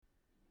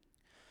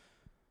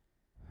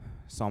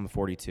Psalm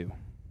 42.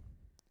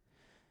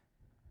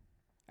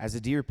 As a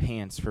deer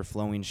pants for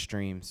flowing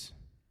streams,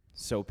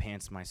 so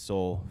pants my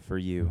soul for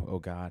you, O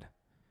God.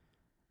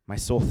 My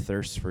soul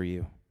thirsts for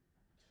you,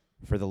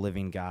 for the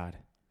living God.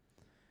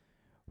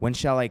 When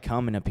shall I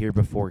come and appear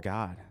before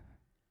God?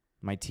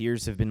 My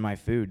tears have been my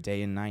food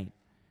day and night,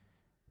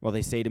 while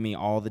they say to me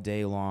all the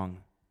day long,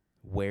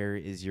 where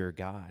is your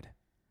God?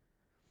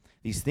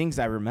 These things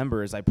I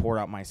remember as I pour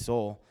out my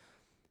soul,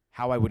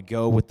 how I would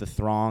go with the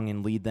throng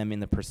and lead them in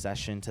the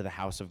procession to the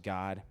house of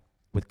God,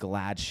 with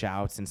glad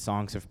shouts and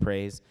songs of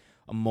praise,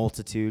 a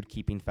multitude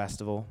keeping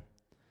festival.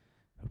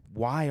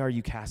 Why are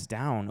you cast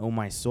down, O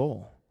my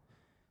soul?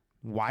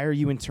 Why are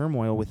you in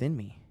turmoil within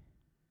me?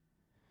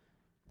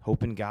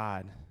 Hope in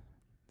God,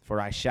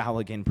 for I shall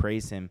again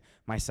praise him,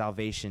 my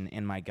salvation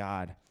and my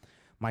God.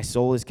 My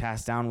soul is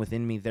cast down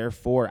within me,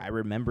 therefore I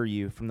remember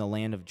you from the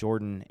land of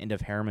Jordan and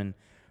of Hermon,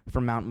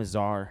 from Mount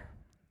Mizar.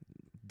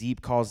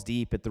 Deep calls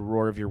deep at the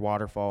roar of your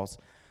waterfalls.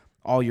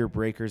 All your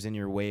breakers and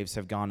your waves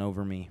have gone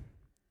over me.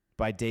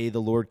 By day the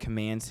Lord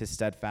commands his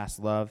steadfast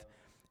love,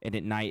 and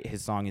at night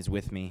his song is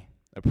with me,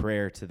 a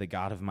prayer to the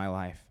God of my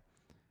life.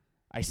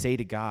 I say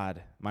to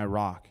God, my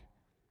rock,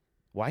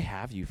 why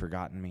have you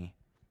forgotten me?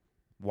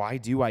 Why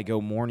do I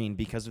go mourning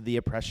because of the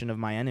oppression of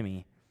my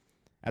enemy?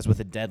 As with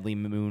a deadly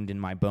wound in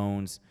my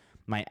bones,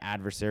 my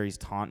adversaries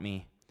taunt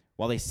me,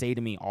 while they say to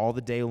me all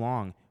the day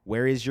long,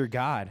 where is your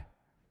God?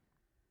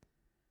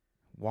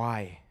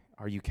 Why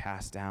are you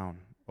cast down,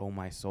 O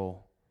my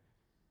soul?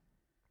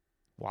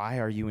 Why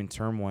are you in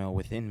turmoil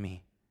within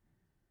me?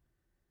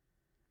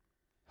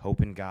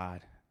 Hope in God,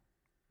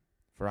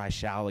 for I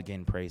shall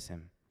again praise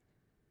him,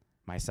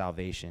 my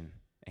salvation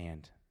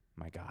and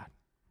my God.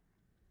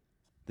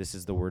 This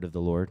is the word of the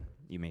Lord.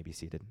 You may be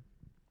seated.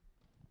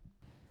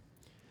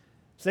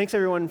 So thanks,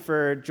 everyone,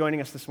 for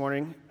joining us this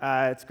morning.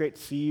 It's great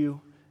to see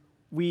you.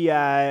 We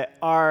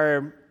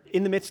are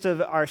in the midst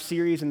of our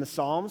series in the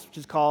Psalms, which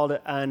is called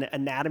An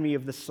Anatomy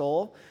of the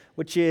Soul,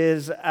 which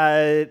is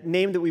a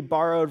name that we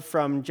borrowed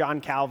from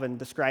John Calvin,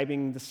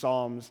 describing the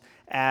Psalms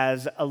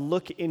as a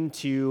look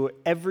into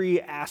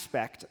every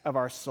aspect of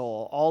our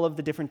soul, all of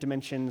the different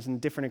dimensions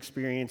and different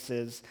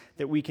experiences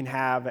that we can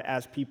have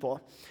as people.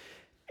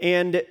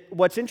 And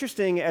what's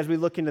interesting as we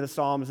look into the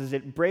Psalms is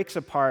it breaks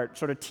apart,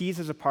 sort of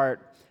teases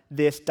apart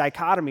this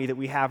dichotomy that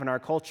we have in our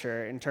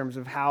culture in terms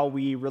of how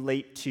we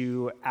relate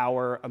to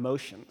our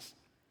emotions.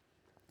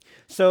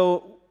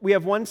 So we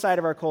have one side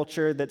of our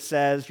culture that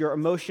says your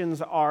emotions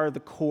are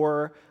the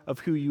core of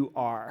who you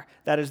are.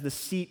 That is the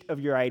seat of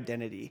your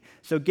identity.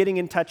 So getting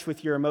in touch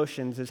with your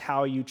emotions is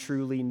how you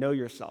truly know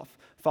yourself.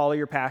 Follow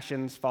your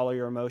passions, follow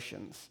your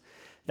emotions.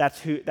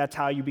 That's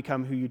how you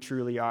become who you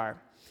truly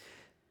are.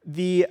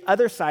 The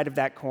other side of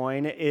that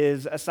coin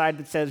is a side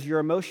that says your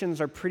emotions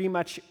are pretty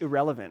much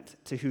irrelevant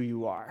to who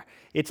you are.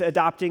 It's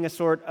adopting a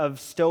sort of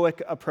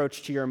stoic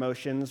approach to your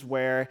emotions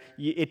where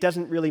it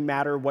doesn't really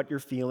matter what you're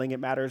feeling, it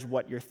matters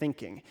what you're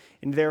thinking.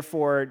 And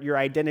therefore, your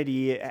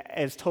identity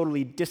is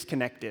totally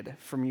disconnected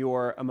from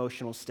your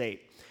emotional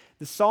state.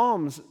 The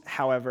Psalms,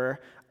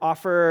 however,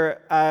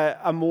 offer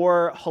a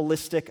more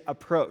holistic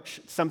approach,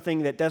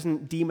 something that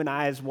doesn't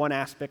demonize one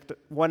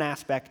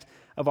aspect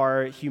of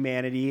our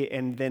humanity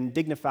and then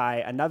dignify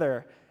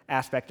another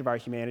aspect of our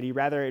humanity.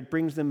 Rather, it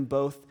brings them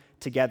both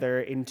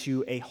together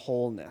into a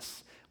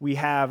wholeness. We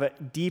have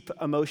deep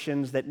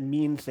emotions that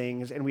mean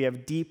things, and we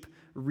have deep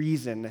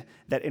reason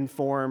that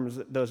informs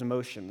those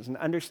emotions. And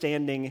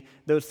understanding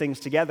those things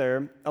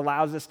together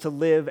allows us to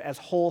live as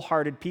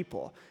wholehearted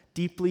people,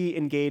 deeply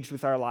engaged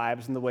with our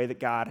lives in the way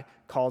that God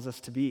calls us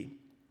to be.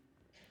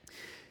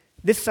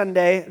 This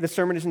Sunday, the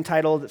sermon is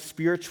entitled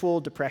Spiritual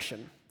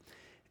Depression.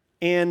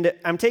 And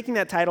I'm taking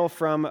that title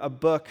from a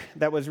book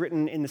that was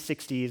written in the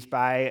 60s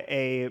by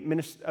a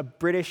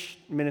British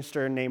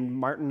minister named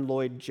Martin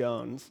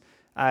Lloyd-Jones.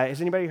 Has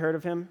anybody heard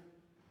of him?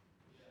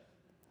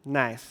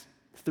 Nice.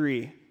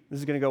 3. This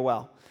is going to go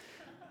well.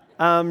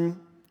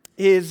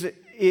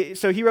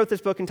 So he wrote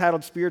this book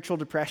entitled Spiritual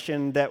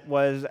Depression that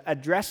was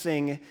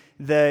addressing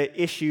the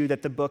issue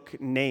that the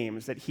book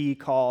names, that he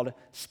called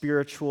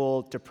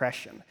spiritual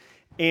depression.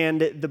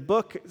 And the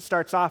book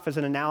starts off as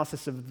an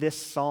analysis of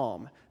this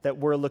psalm that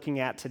we're looking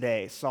at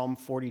today, Psalm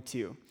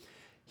 42.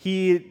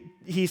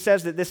 He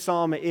says that this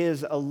psalm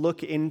is a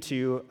look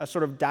into a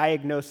sort of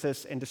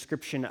diagnosis and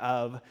description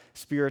of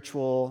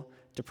spiritual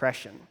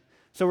depression.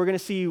 So we're going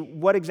to see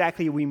what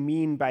exactly we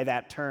mean by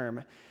that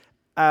term.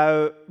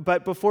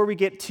 But before we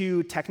get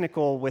too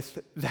technical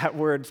with that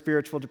word,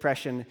 spiritual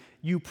depression,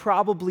 you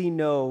probably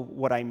know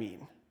what I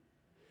mean.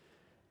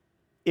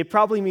 It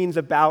probably means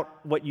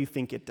about what you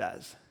think it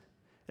does.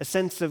 A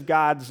sense of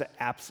God's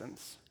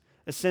absence,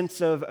 a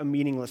sense of a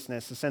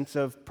meaninglessness, a sense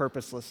of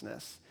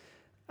purposelessness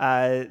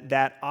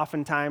that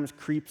oftentimes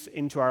creeps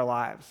into our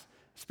lives.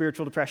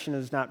 Spiritual depression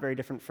is not very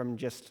different from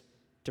just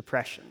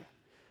depression.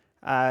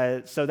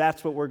 So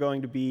that's what we're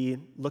going to be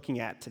looking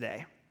at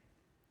today.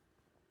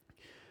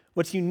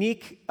 What's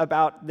unique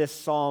about this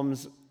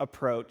psalm's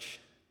approach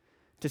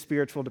to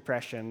spiritual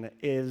depression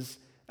is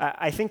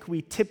I think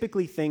we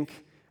typically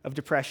think of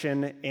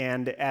depression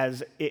and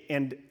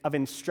of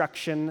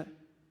instruction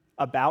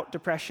about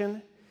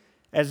depression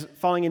as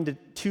falling into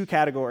two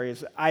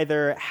categories: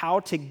 either how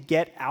to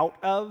get out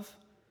of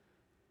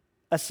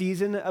a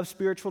season of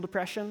spiritual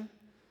depression.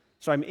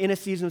 So I'm in a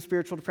season of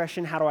spiritual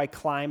depression, how do I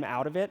climb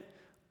out of it?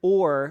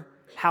 Or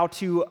how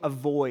to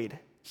avoid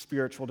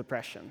spiritual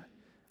depression.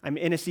 I'm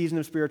in a season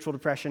of spiritual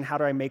depression, how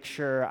do I make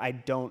sure I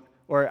don't,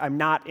 or I'm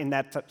not in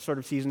that sort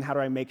of season, how do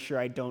I make sure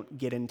I don't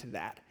get into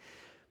that?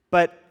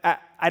 But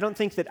I don't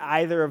think that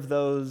either of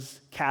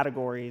those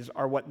categories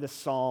are what this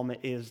psalm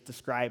is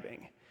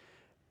describing.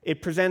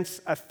 It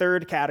presents a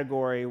third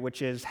category,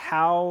 which is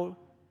how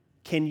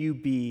can you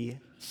be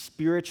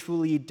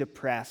spiritually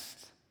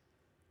depressed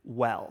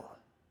well?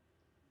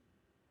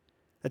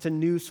 That's a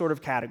new sort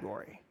of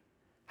category.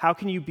 How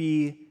can you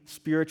be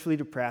spiritually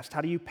depressed?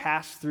 How do you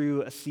pass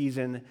through a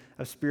season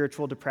of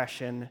spiritual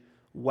depression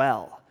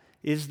well?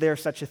 Is there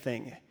such a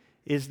thing?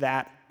 Is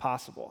that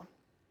possible?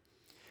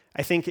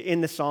 I think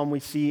in the psalm we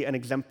see an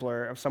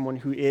exemplar of someone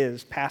who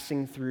is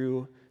passing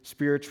through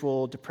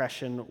spiritual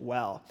depression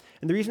well.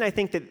 And the reason I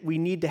think that we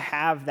need to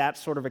have that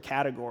sort of a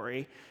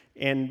category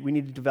and we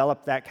need to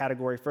develop that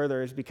category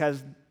further is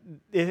because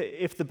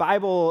if the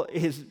Bible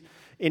is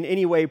in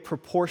any way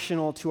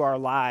proportional to our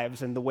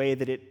lives and the way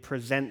that it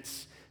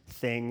presents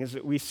things,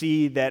 we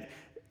see that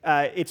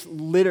it's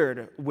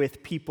littered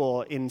with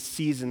people in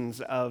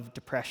seasons of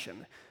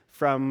depression.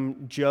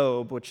 From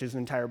Job, which is an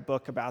entire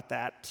book about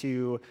that,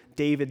 to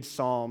David's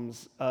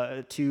Psalms,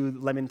 to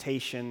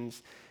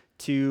Lamentations,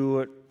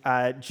 to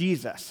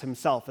Jesus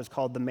himself is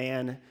called the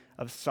man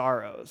of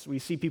sorrows. We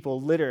see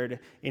people littered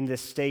in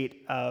this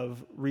state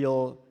of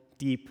real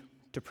deep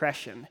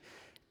depression.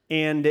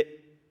 And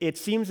it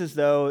seems as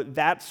though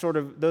those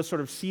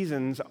sort of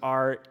seasons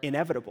are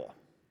inevitable,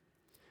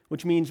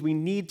 which means we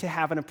need to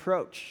have an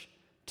approach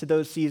to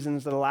those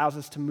seasons that allows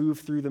us to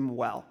move through them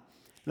well.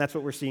 And that's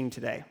what we're seeing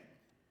today.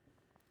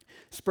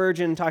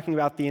 Spurgeon, talking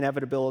about the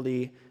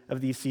inevitability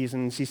of these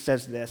seasons, he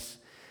says this.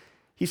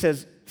 He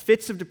says,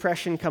 "Fits of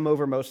depression come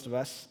over most of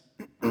us.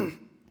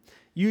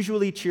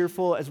 Usually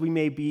cheerful as we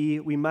may be,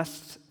 we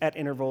must at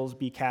intervals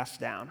be cast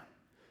down.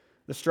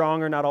 The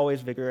strong are not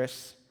always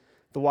vigorous,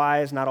 the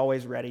wise not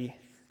always ready,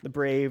 the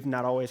brave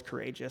not always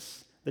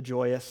courageous, the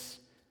joyous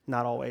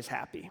not always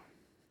happy."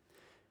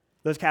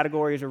 Those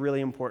categories are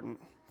really important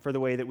for the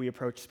way that we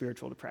approach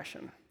spiritual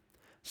depression.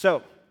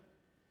 So,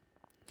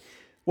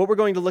 what we're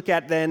going to look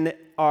at then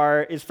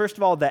is first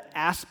of all the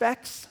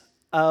aspects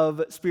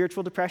of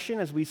spiritual depression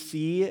as we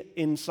see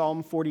in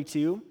Psalm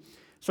 42,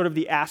 sort of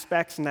the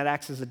aspects, and that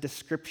acts as a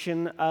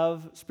description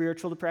of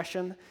spiritual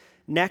depression.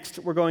 Next,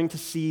 we're going to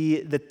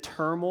see the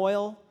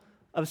turmoil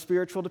of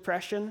spiritual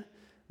depression.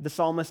 The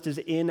psalmist is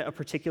in a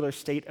particular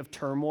state of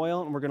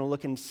turmoil, and we're going to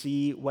look and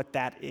see what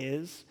that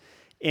is.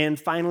 And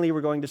finally,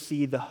 we're going to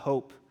see the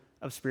hope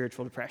of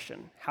spiritual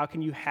depression. How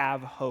can you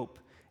have hope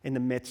in the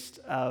midst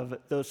of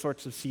those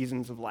sorts of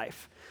seasons of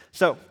life?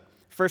 So,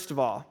 first of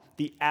all,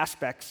 the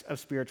aspects of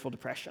spiritual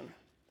depression.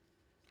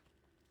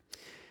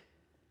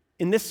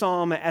 In this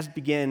psalm, as it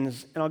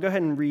begins, and I'll go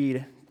ahead and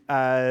read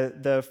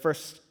the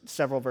first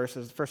several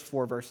verses, the first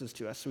 4 verses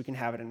to us, so we can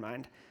have it in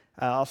mind.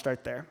 I'll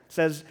start there. It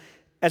says,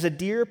 "As a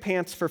deer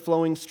pants for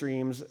flowing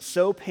streams,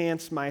 so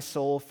pants my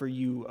soul for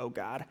you, O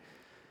God.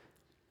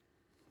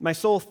 My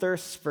soul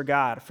thirsts for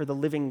God, for the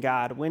living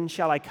God. When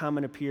shall I come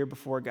and appear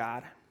before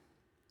God?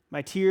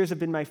 My tears have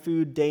been my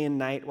food day and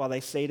night, while they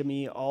say to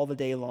me all the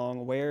day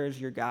long, 'Where is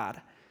your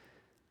God?'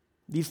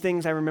 These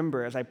things I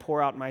remember as I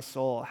pour out my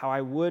soul, how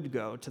I would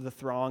go to the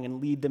throng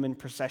and lead them in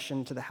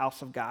procession to the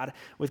house of God,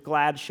 with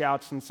glad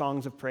shouts and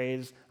songs of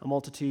praise, a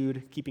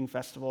multitude keeping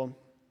festival."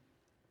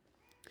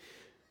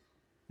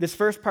 This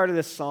first part of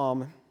this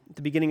psalm, at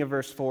the beginning of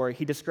verse 4,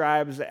 he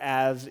describes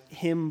as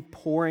him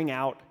pouring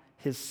out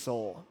his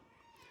soul.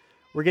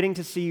 We're getting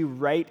to see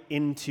right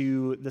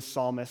into the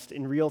psalmist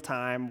in real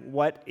time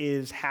what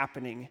is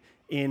happening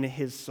in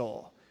his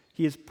soul.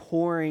 He is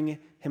pouring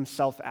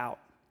himself out.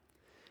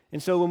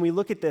 And so when we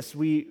look at this,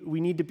 we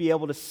need to be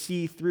able to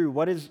see through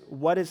what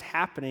is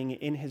happening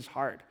in his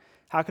heart.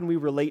 How can we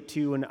relate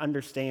to and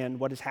understand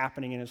what is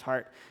happening in his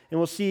heart? And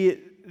we'll see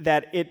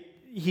that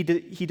he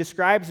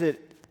describes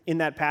it in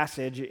that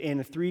passage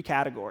in 3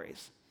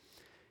 categories.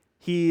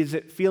 He's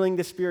feeling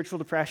the spiritual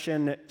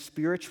depression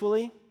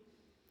spiritually,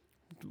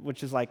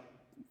 which is like,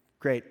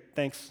 great,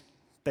 thanks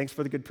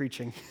for the good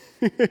preaching.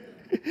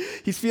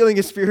 He's feeling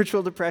a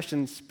spiritual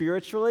depression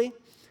spiritually,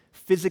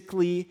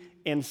 physically,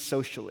 and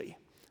socially.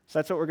 So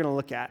that's what we're going to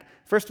look at.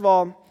 First of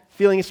all,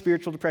 feeling a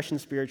spiritual depression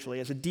spiritually.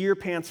 "As a deer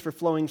pants for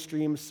flowing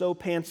streams, so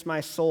pants my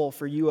soul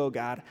for you, O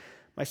God.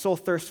 My soul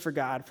thirsts for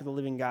God, for the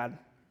living God."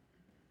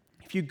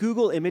 If you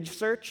Google image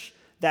search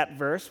that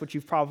verse, which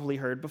you've probably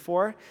heard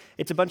before,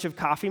 it's a bunch of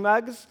coffee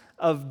mugs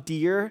of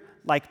deer,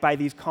 like by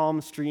these calm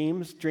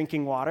streams,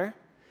 drinking water.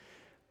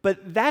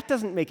 But that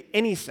doesn't make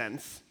any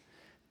sense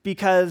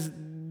because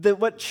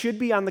what should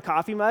be on the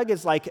coffee mug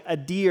is like a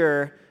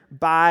deer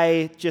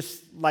by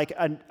just like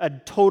a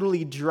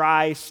totally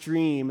dry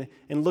stream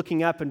and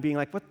looking up and being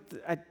like,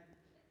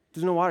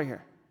 there's no water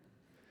here.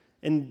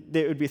 And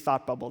it would be a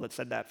thought bubble that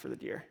said that for the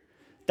deer.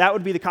 That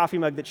would be the coffee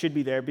mug that should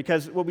be there,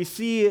 because what we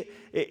see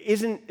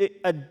isn't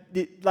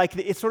like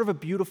it's sort of a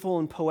beautiful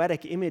and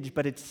poetic image,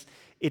 but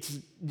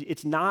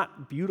it's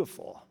not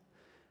beautiful.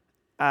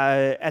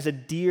 As a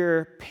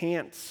deer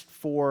pants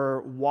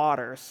for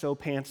water, so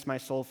pants my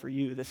soul for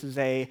you. This is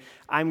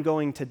I'm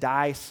going to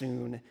die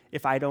soon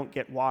if I don't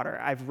get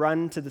water. I've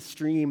run to the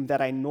stream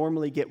that I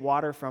normally get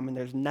water from, and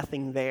there's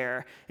nothing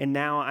there. And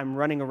now I'm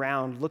running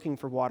around looking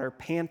for water,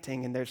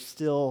 panting, and there's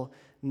still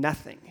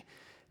nothing.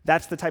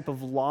 That's the type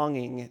of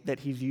longing that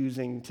he's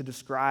using to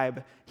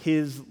describe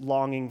his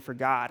longing for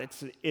God.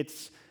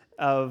 It's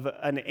of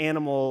an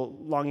animal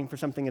longing for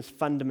something as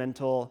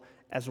fundamental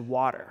as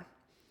water.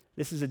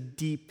 This is a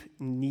deep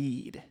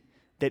need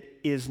that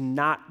is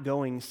not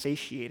going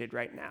satiated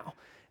right now,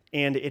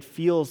 and it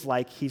feels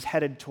like he's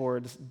headed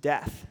towards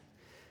death.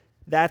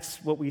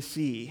 That's what we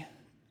see.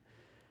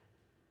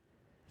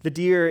 The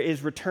deer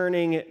is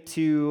returning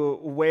to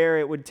where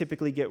it would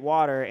typically get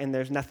water, and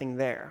there's nothing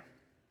there.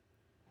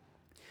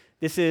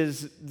 This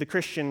is the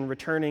Christian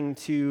returning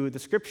to the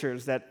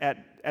scriptures that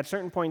at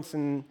certain points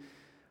in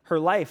her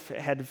life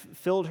had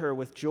filled her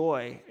with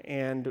joy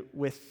and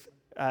with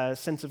a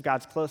sense of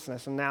God's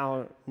closeness, and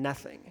now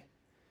nothing.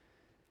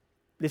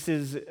 This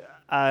is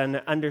an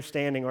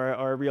understanding or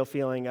a real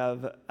feeling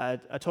of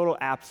a total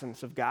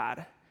absence of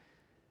God.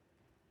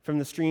 From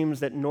the streams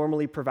that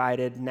normally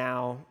provided,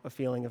 now a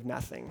feeling of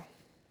nothing.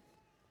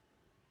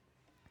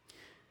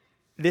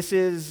 This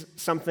is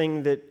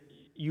something that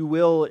you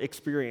will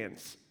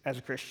experience as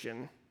a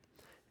Christian.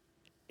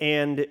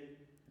 And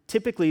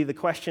typically, the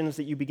questions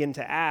that you begin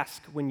to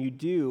ask when you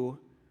do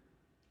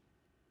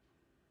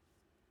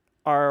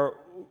are,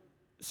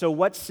 so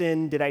what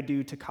sin did I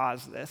do to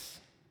cause this?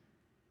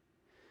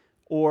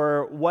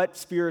 Or what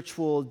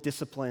spiritual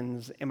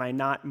disciplines am I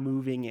not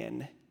moving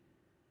in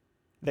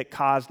that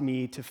caused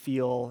me to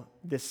feel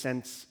this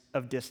sense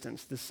of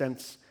distance, this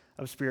sense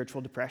of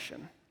spiritual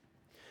depression?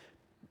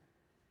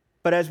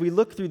 But as we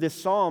look through this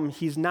psalm,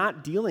 he's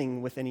not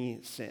dealing with any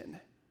sin.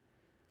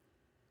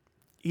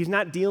 He's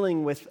not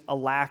dealing with a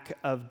lack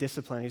of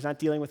discipline. He's not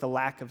dealing with a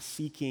lack of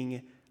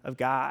seeking of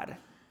God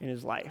in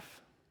his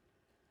life.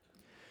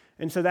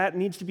 And so that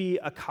needs to be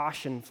a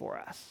caution for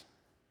us.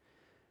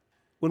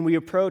 When we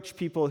approach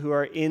people who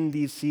are in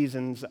these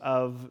seasons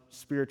of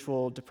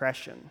spiritual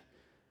depression,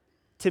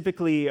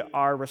 typically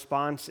our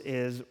response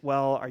is,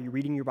 well, are you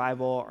reading your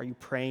Bible? Are you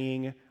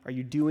praying? Are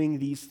you doing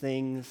these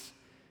things?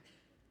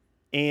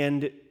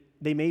 And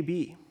they may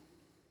be.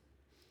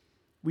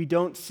 We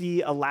don't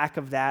see a lack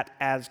of that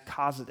as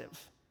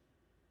causative.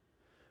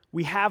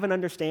 We have an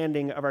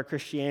understanding of our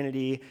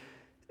Christianity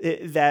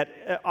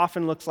that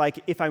often looks like,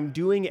 if I'm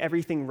doing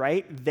everything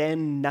right,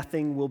 then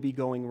nothing will be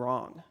going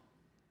wrong.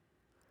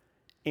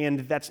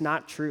 And that's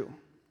not true.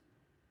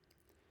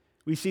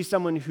 We see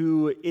someone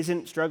who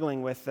isn't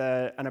struggling with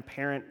an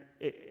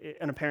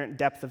apparent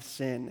depth of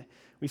sin.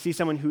 We see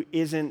someone who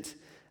isn't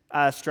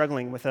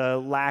struggling with a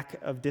lack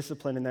of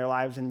discipline in their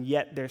lives, and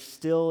yet they're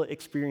still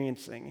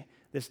experiencing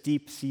this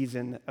deep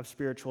season of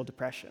spiritual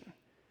depression.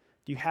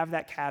 Do you have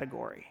that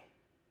category?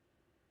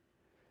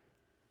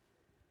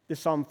 This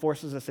psalm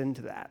forces us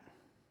into that.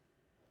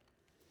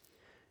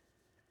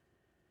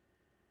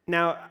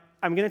 Now,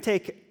 I'm going to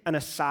take an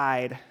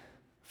aside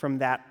from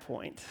that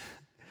point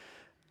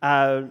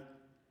and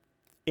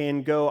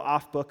go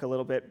off book a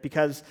little bit,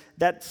 because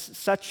that's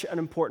such an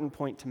important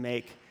point to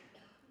make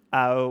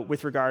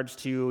with regards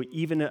to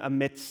even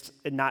amidst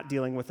not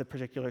dealing with a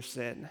particular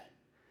sin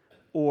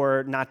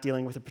or not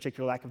dealing with a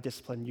particular lack of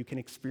discipline, you can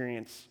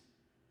experience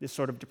this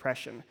sort of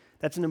depression.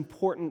 That's an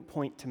important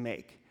point to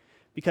make,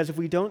 because if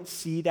we don't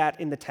see that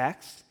in the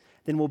text,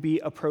 then we'll be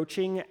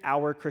approaching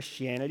our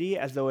Christianity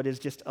as though it is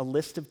just a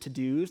list of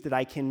to-dos that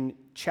I can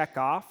check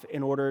off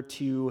in order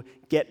to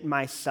get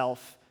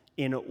myself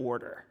in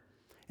order.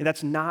 And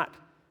that's not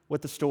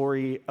what the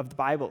story of the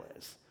Bible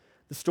is.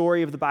 The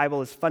story of the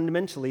Bible is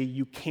fundamentally,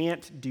 you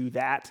can't do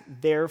that,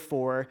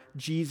 therefore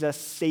Jesus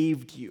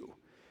saved you.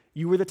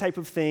 You were the type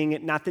of thing,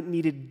 not that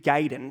needed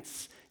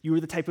guidance, you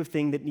were the type of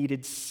thing that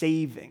needed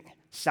saving,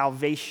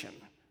 salvation,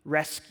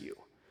 rescue.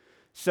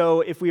 So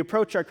if we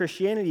approach our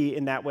Christianity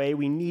in that way,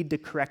 we need to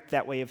correct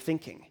that way of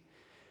thinking.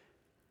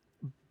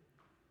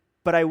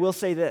 But I will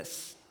say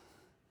this.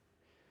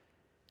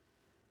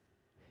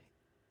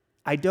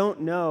 I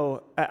don't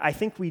know, I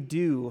think we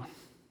do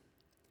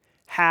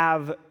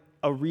have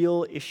a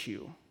real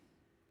issue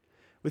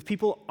with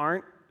people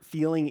aren't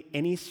feeling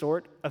any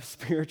sort of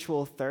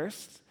spiritual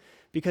thirst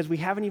because we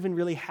haven't even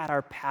really had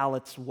our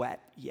palates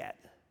wet yet.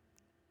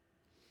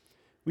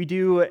 We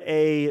do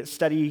a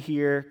study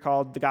here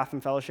called the Gotham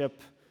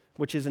Fellowship,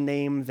 which is a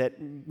name that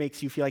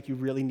makes you feel like you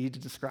really need to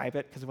describe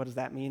it, because what does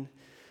that mean?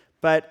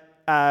 But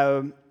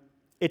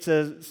it's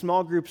a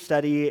small group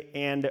study,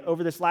 and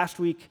over this last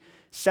week,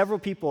 several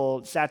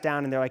people sat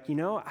down and they're like,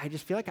 I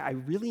just feel like I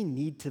really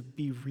need to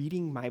be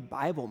reading my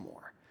Bible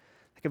more.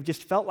 Like I've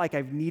just felt like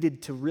I've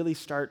needed to really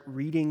start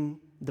reading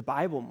the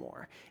Bible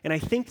more. And I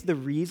think the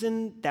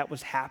reason that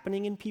was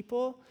happening in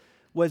people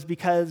was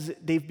because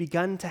they've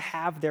begun to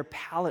have their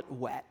palate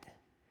wet.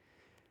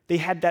 They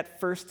had that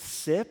first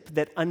sip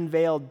that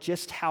unveiled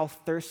just how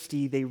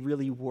thirsty they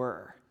really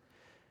were.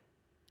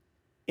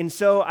 And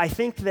so I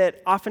think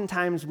that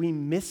oftentimes we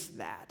miss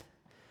that.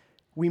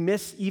 We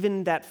miss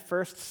even that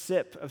first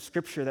sip of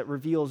Scripture that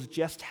reveals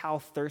just how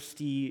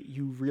thirsty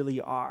you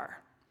really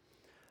are.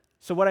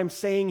 So what I'm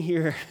saying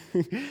here,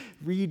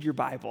 read your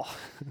Bible.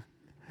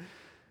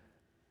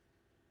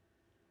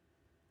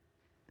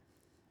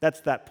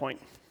 That's that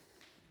point.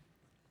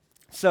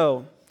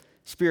 So,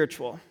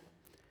 spiritual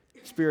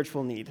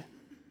need.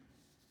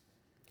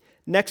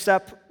 Next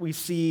up, we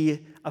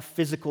see a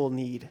physical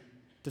need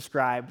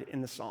described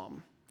in the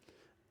psalm.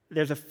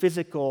 There's a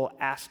physical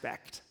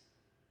aspect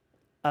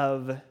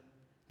of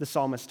the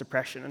psalmist's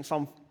depression.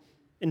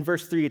 In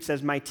verse 3, it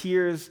says, "My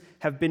tears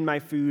have been my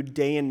food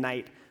day and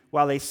night,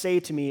 while they say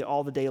to me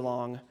all the day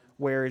long,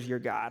 'Where is your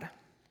God?'"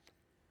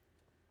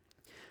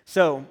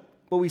 So,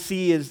 what we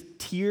see is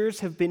tears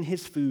have been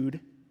his food.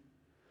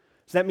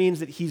 So that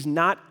means that he's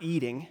not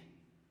eating.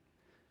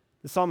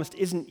 The psalmist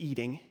isn't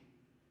eating.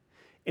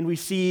 And we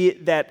see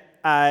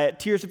that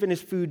tears have been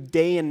his food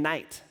day and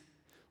night,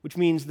 which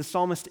means the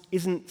psalmist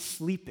isn't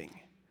sleeping.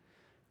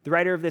 The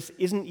writer of this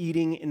isn't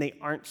eating and they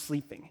aren't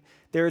sleeping.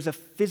 There is a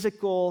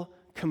physical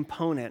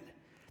component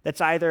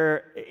that's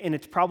either, and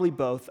it's probably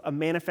both, a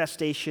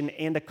manifestation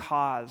and a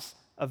cause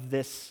of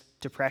this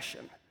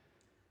depression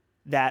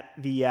that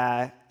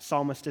the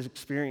psalmist is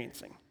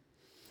experiencing.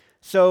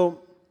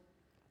 So,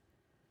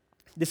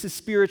 this is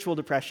spiritual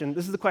depression.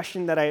 This is the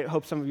question that I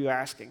hope some of you are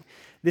asking.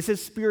 This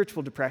is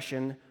spiritual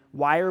depression.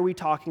 Why are we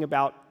talking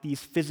about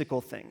these physical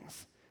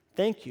things?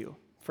 Thank you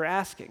for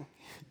asking.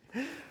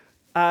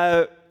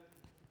 That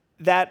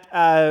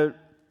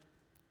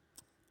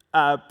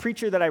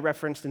preacher that I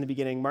referenced in the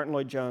beginning, Martin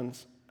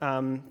Lloyd-Jones,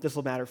 this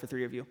will matter for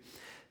three of you,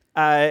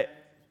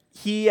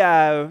 he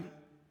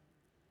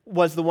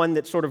was the one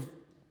that sort of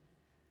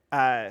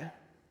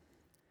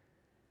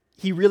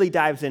he really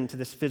dives into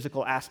this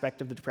physical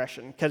aspect of the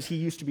depression because he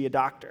used to be a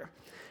doctor.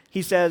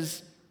 He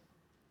says,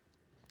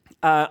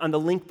 on the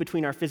link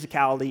between our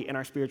physicality and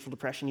our spiritual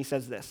depression, he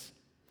says this,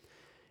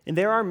 "And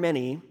there are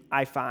many,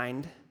 I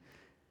find,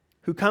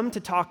 who come to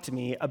talk to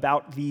me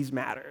about these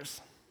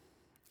matters,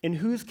 in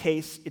whose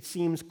case it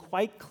seems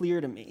quite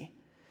clear to me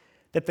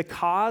that the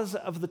cause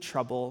of the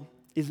trouble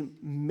is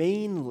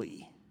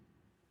mainly,"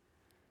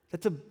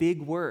 that's a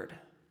big word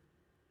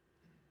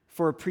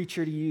for a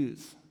preacher to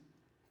use,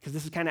 because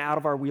this is kind of out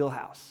of our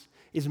wheelhouse,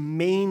 is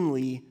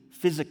mainly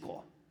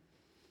physical.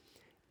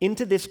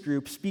 Into this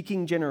group,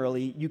 speaking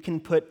generally, you can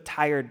put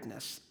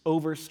tiredness,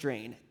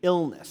 overstrain,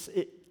 illness,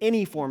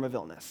 any form of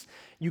illness.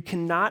 You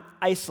cannot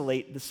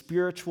isolate the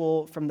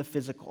spiritual from the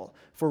physical,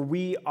 for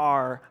we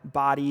are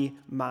body,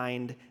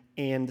 mind,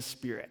 and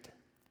spirit.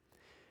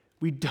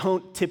 We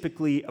don't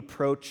typically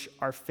approach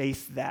our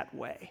faith that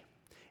way.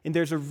 And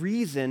there's a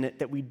reason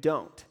that we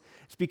don't.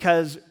 It's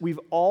because we've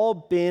all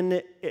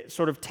been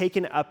sort of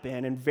taken up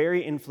in and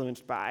very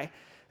influenced by,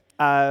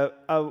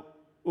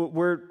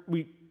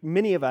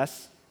 many of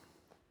us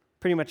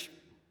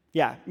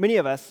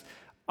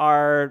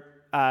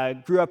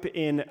grew up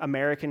in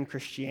American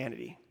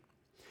Christianity.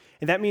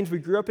 And that means we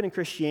grew up in a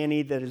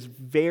Christianity that is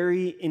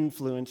very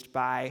influenced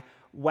by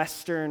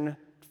the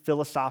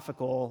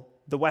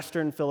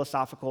Western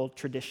philosophical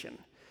tradition.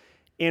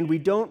 And we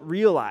don't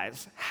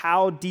realize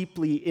how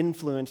deeply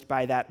influenced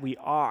by that we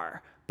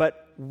are.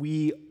 But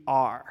we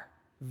are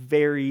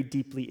very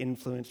deeply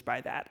influenced by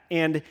that.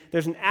 And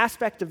there's an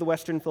aspect of the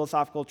Western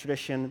philosophical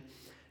tradition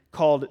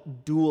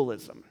called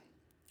dualism.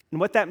 And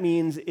what that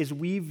means is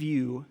we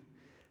view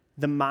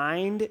the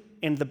mind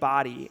and the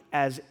body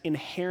as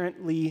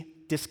inherently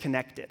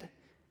disconnected,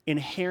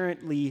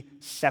 inherently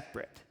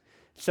separate.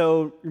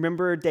 So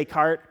remember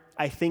Descartes,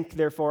 "I think,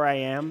 therefore I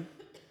am"?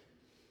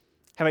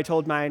 Have I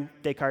told my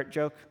Descartes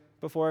joke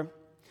before?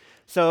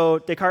 So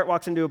Descartes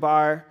walks into a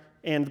bar,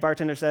 and the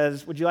bartender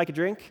says, "Would you like a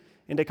drink?"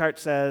 And Descartes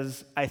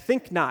says, "I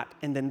think not,"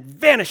 and then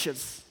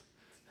vanishes.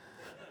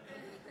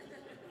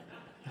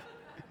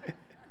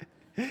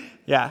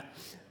 Yeah,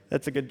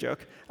 that's a good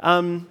joke.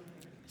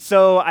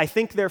 So I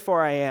think,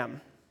 therefore I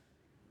am.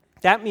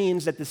 That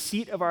means that the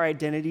seat of our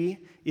identity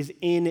is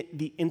in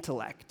the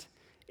intellect,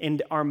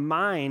 and our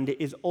mind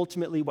is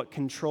ultimately what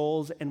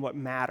controls and what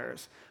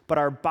matters. But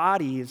our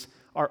bodies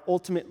are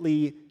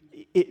ultimately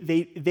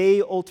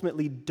they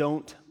ultimately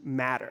don't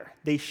matter.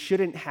 They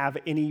shouldn't have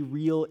any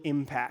real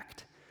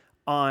impact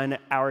on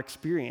our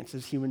experience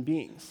as human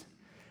beings.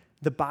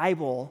 The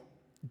Bible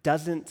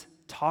doesn't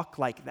talk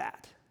like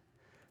that.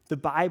 The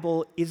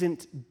Bible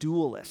isn't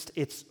dualist,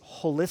 it's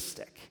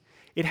holistic.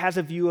 It has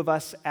a view of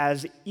us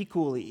as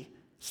equally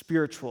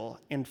spiritual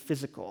and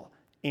physical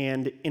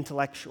and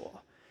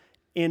intellectual.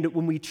 And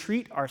when we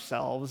treat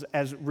ourselves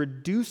as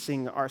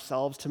reducing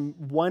ourselves to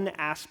one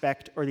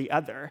aspect or the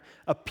other,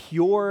 a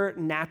pure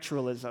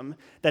naturalism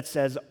that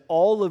says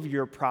all of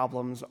your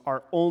problems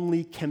are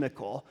only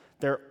chemical,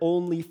 they're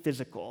only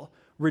physical,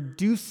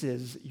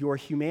 reduces your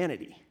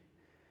humanity.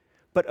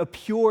 But a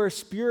pure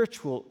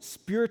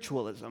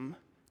spiritualism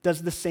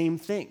does the same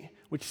thing,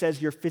 which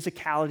says your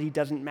physicality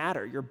doesn't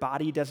matter, your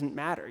body doesn't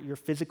matter, your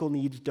physical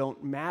needs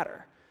don't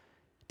matter.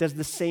 It does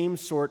the same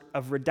sort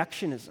of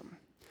reductionism.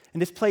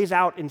 And this plays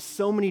out in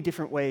so many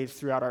different ways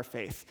throughout our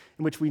faith,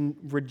 in which we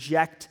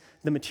reject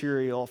the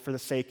material for the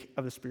sake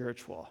of the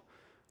spiritual.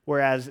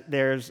 Whereas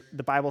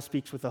the Bible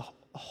speaks with a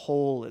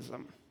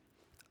holism,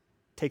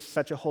 takes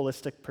such a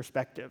holistic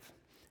perspective,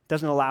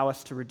 doesn't allow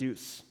us to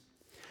reduce.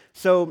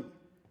 So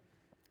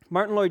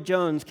Martin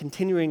Lloyd-Jones,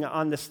 continuing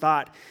on this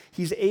thought,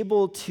 he's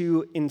able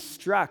to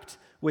instruct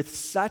with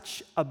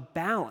such a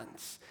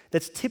balance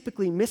that's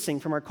typically missing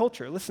from our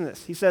culture. Listen to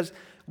this. He says,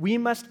 we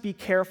must be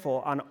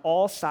careful on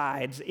all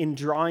sides in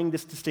drawing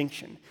this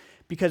distinction,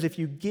 because if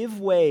you give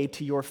way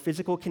to your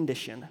physical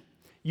condition,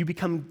 you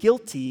become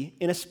guilty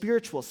in a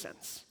spiritual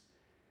sense.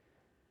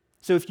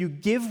 So if you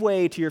give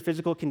way to your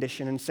physical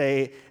condition and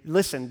say,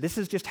 listen, this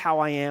is just how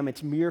I am,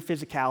 it's mere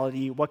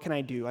physicality, what can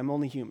I do? I'm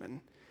only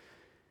human.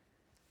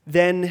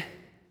 Then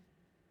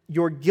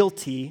you're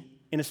guilty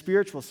in a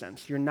spiritual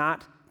sense. You're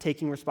not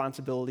taking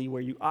responsibility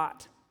where you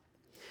ought.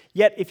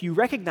 Yet if you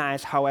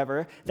recognize,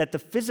 however, that the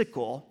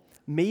physical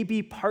may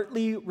be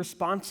partly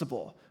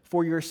responsible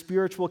for your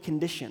spiritual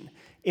condition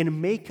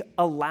and make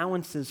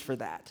allowances for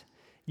that,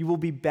 you will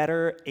be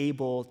better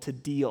able to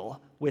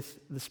deal with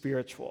the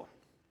spiritual.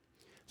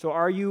 So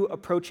are you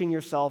approaching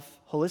yourself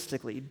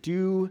holistically?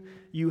 Do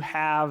you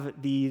have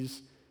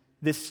this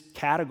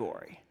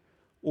category?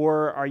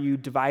 Or are you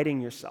dividing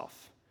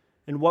yourself?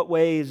 In what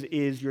ways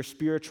is your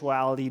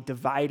spirituality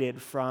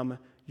divided from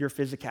your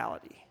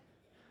physicality?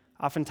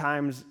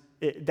 Oftentimes,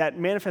 that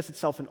manifests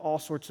itself in all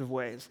sorts of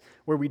ways,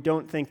 where we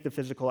don't think the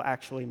physical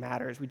actually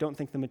matters. We don't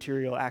think the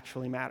material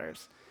actually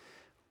matters.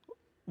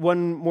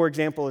 One more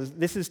example is,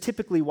 this is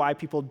typically why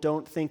people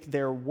don't think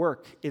their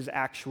work is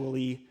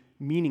actually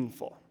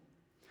meaningful,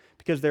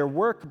 because their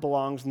work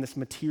belongs in this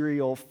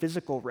material,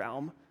 physical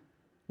realm,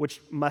 which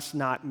must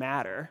not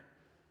matter,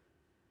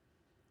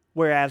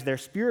 whereas their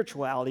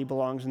spirituality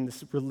belongs in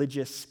this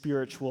religious,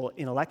 spiritual,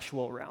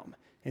 intellectual realm,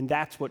 and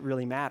that's what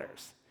really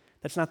matters.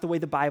 That's not the way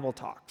the Bible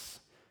talks.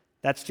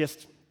 That's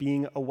just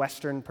being a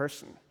Western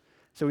person.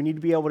 So we need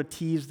to be able to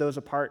tease those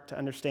apart to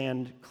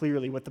understand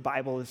clearly what the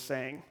Bible is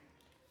saying.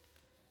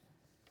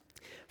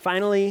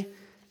 Finally,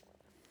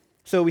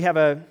 so we have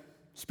a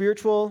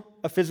spiritual,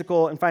 a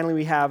physical, and finally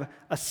we have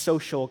a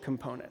social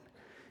component.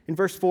 In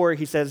verse 4,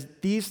 he says,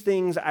 "These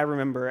things I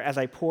remember as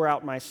I pour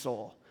out my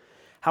soul,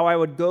 how I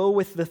would go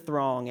with the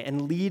throng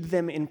and lead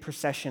them in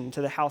procession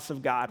to the house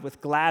of God with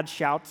glad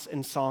shouts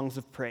and songs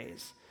of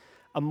praise,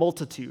 a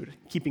multitude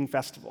keeping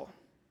festival."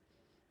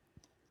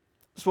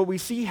 So what we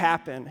see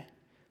happen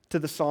to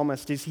the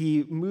psalmist is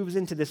he moves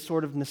into this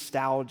sort of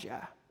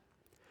nostalgia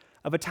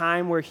of a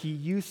time where he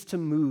used to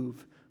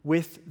move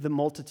with the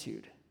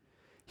multitude.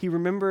 He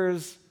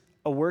remembers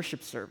a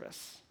worship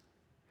service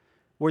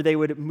where they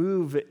would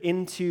move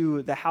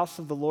into the house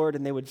of the Lord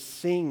and they would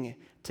sing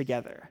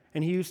together.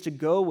 And he used to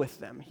go with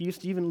them. He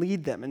used to even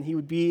lead them, and he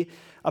would be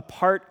a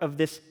part of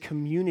this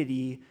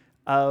community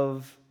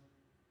of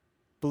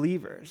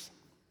believers.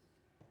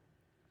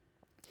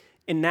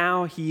 And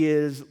now he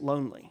is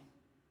lonely.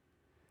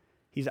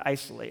 He's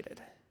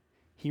isolated.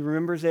 He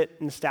remembers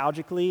it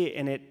nostalgically,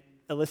 and it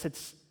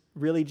elicits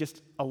really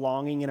just a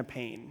longing and a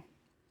pain.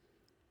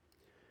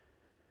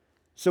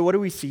 So what do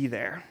we see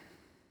there?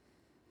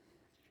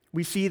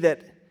 We see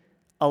that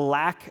a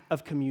lack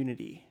of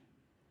community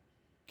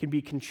can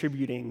be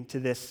contributing to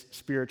this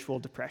spiritual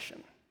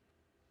depression.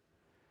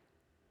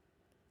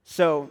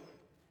 So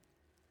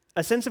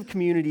a sense of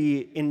community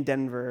in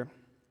Denver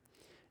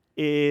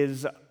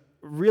is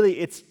really,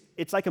 it's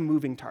like a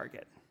moving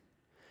target.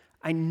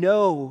 I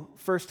know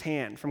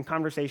firsthand from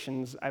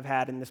conversations I've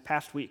had in this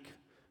past week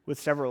with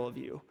several of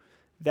you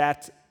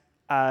that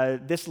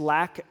this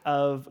lack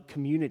of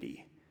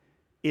community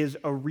is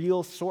a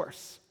real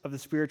source of the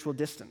spiritual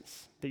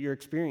distance that you're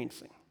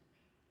experiencing.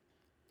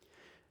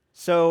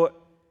 So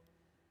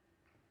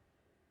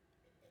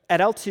at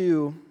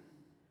L2,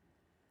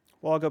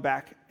 well, I'll go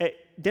back. At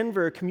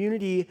Denver,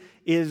 community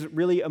is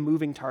really a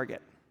moving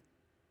target.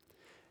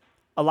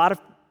 A lot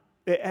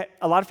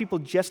of people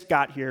just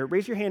got here.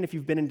 Raise your hand if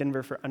you've been in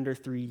Denver for under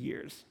 3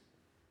 years.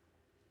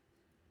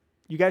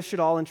 You guys should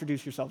all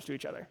introduce yourselves to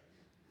each other.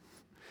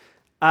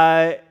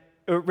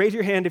 Raise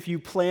your hand if you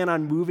plan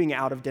on moving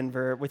out of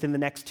Denver within the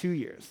next 2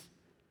 years.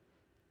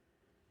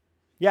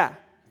 Yeah,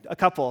 a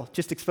couple.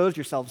 Just expose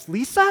yourselves.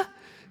 Lisa?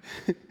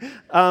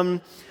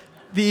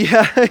 We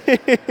got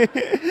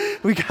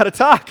to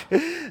talk.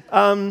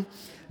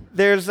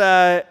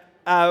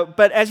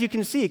 But as you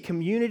can see,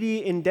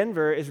 community in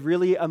Denver is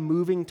really a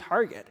moving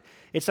target.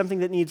 It's something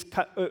that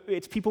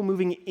it's people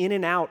moving in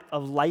and out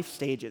of life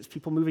stages,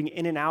 people moving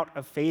in and out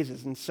of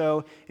phases. And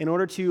so in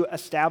order to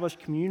establish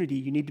community,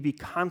 you need to be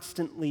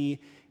constantly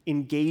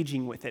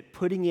engaging with it,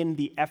 putting in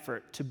the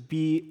effort to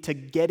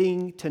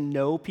getting to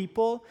know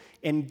people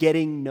and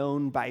getting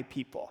known by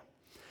people.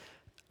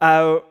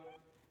 At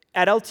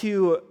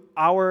L2,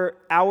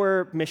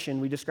 our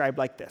mission we describe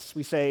like this.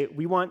 We say,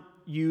 we want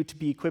you to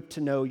be equipped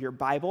to know your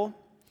Bible,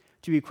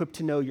 to be equipped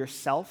to know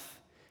yourself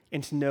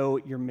and to know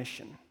your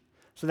mission.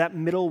 So that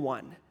middle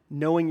one,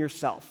 knowing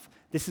yourself,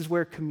 this is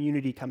where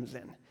community comes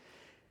in.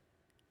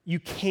 You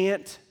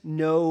can't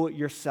know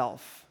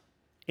yourself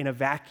in a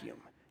vacuum.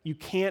 You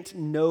can't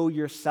know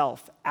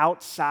yourself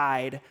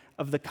outside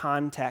of the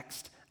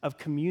context of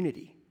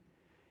community.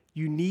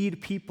 You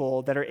need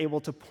people that are able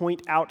to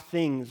point out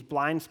things,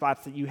 blind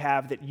spots that you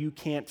have that you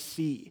can't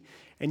see.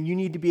 And you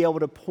need to be able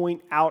to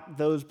point out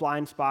those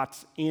blind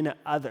spots in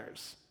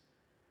others.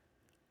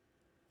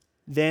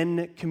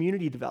 Then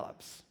community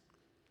develops.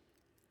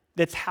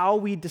 That's how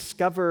we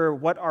discover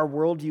what our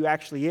worldview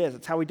actually is.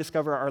 It's how we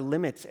discover our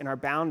limits and our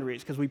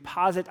boundaries, because we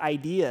posit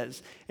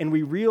ideas and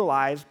we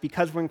realize,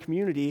 because we're in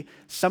community,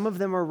 some of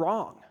them are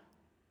wrong.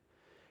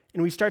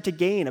 And we start to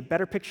gain a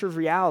better picture of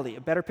reality,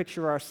 a better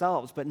picture of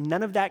ourselves, but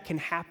none of that can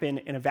happen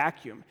in a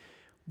vacuum.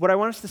 What I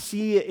want us to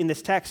see in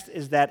this text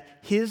is that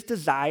his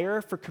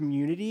desire for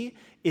community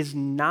is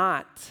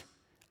not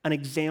an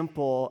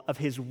example of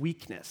his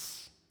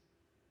weakness.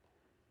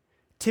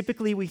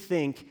 Typically, we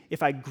think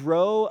if I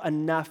grow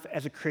enough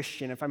as a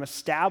Christian, if I'm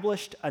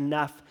established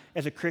enough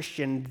as a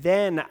Christian,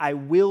 then I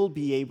will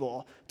be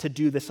able to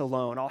do this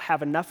alone. I'll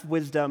have enough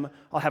wisdom,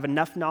 I'll have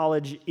enough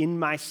knowledge in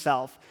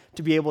myself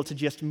to be able to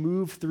just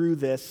move through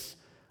this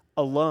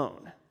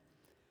alone.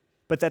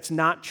 But that's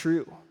not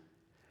true.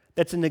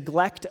 That's a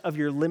neglect of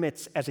your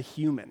limits as a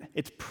human.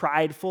 It's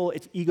prideful,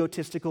 it's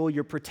egotistical.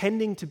 You're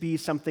pretending to be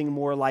something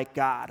more like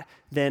God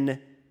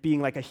than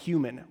being like a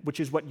human, which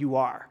is what you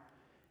are.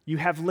 You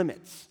have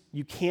limits.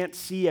 You can't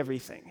see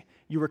everything.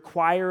 You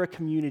require a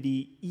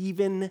community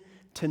even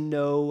to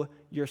know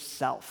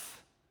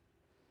yourself.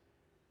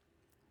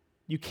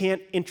 You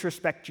can't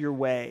introspect your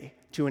way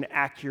to an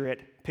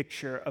accurate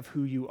picture of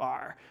who you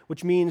are,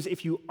 which means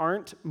if you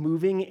aren't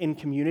moving in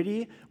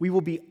community, we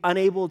will be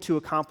unable to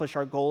accomplish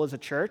our goal as a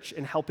church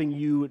in helping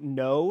you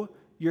know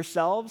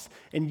yourselves,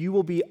 and you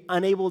will be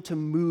unable to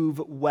move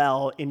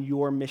well in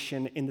your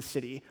mission in the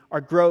city.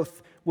 Our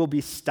growth will be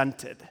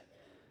stunted.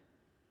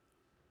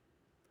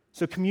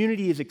 So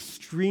community is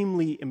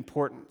extremely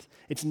important.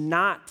 It's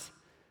not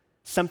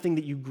something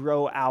that you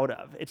grow out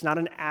of. It's not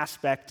an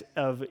aspect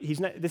of, he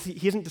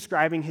isn't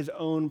describing his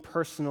own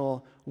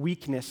personal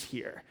weakness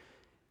here.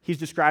 He's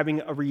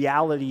describing a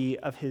reality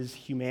of his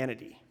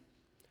humanity.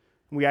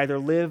 We either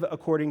live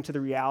according to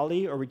the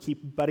reality or we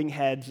keep butting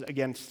heads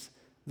against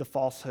the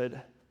falsehood,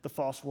 the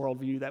false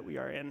worldview that we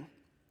are in.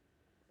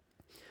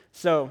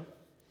 So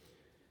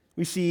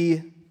we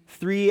see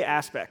three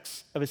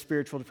aspects of a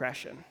spiritual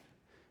depression.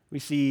 We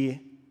see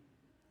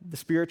the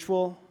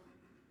spiritual,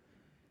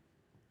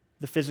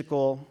 the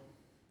physical,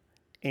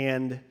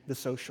 and the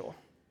social.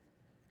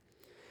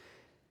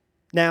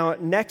 Now,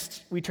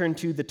 next we turn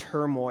to the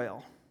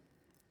turmoil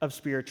of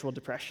spiritual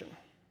depression.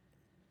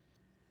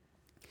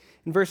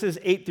 In verses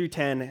 8 through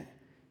 10,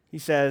 he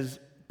says,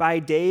 "By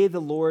day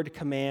the Lord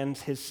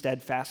commands his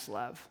steadfast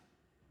love,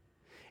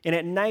 and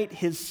at night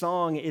his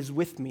song is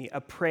with me,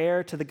 a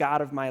prayer to the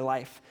God of my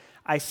life.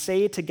 I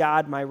say to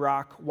God, my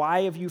rock,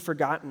 why have you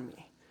forgotten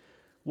me?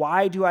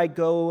 Why do I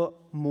go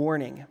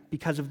mourning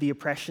because of the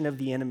oppression of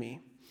the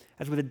enemy?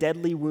 As with a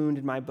deadly wound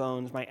in my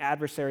bones, my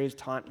adversaries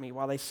taunt me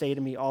while they say to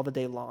me all the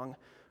day long,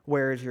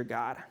 where is your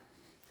God?"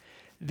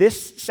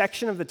 This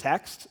section of the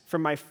text,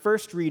 from my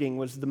first reading,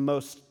 was the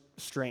most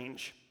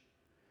strange.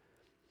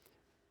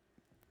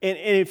 And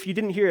if you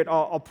didn't hear it,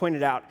 I'll point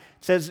it out.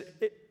 It says,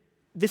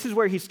 this is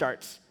where he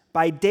starts.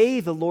 "By day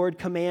the Lord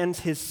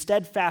commands his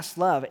steadfast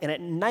love, and at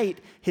night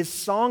his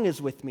song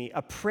is with me,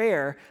 a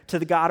prayer to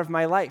the God of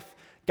my life."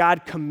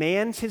 God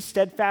commands his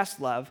steadfast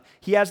love.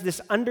 He has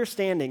this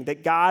understanding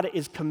that God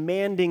is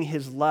commanding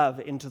his love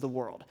into the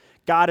world.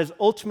 God is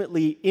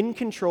ultimately in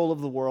control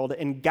of the world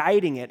and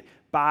guiding it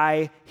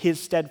by his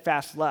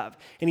steadfast love.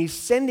 And he's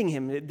sending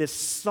him this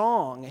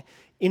song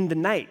in the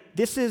night.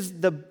 This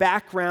is the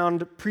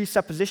background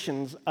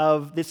presuppositions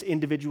of this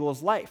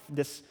individual's life,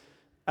 this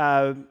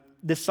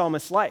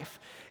psalmist's life.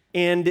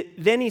 And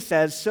then he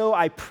says, so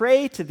I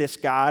pray to this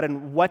God,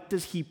 and what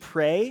does he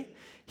pray?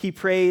 He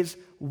prays,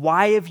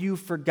 "Why have you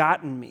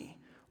forgotten me?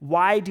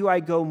 Why do I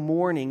go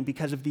mourning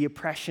because of the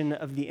oppression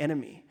of the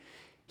enemy?"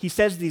 He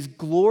says these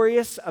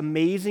glorious,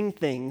 amazing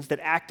things that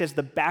act as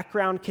the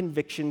background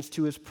convictions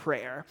to his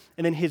prayer.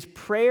 And then his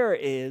prayer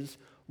is,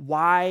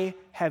 "Why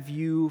have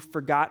you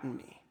forgotten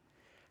me?"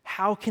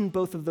 How can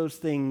both of those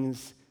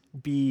things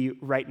be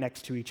right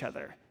next to each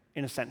other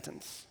in a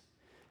sentence?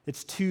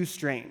 It's too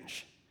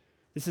strange.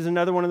 This is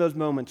another one of those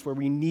moments where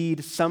we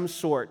need some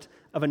sort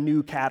of a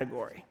new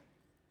category.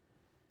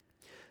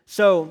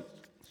 So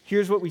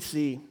here's what we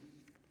see.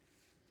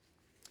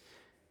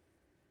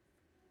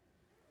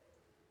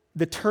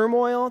 The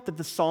turmoil that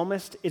the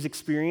psalmist is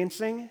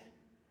experiencing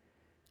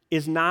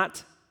is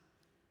not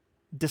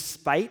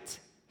despite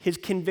his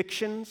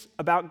convictions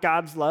about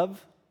God's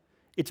love.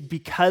 It's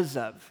because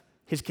of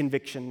his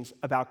convictions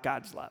about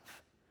God's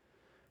love.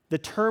 The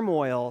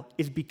turmoil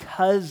is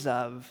because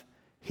of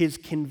his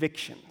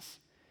convictions.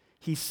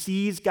 He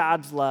sees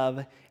God's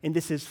love, and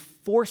this is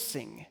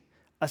forcing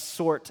a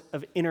sort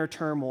of inner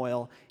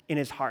turmoil in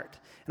his heart.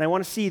 And And I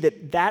want to see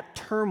that that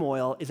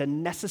turmoil is a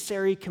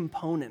necessary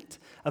component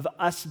of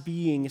us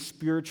being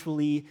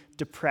spiritually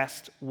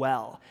depressed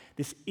well.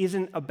 This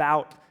isn't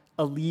about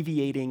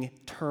alleviating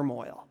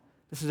turmoil.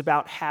 This is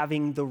about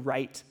having the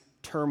right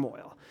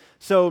turmoil.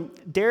 So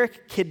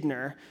Derek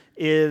Kidner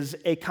is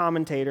a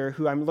commentator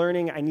who I'm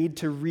learning I need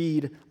to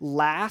read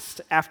last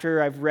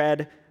after I've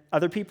read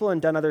other people and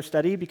done other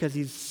study, because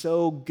he's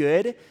so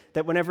good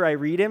that whenever I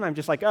read him, I'm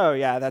just like, oh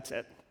yeah, that's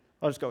it.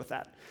 I'll just go with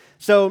that.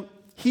 So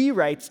he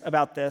writes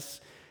about this.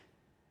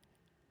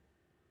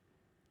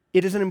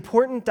 It is an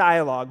important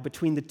dialogue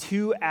between the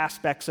two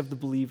aspects of the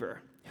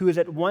believer, who is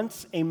at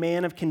once a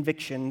man of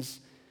convictions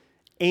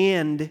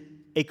and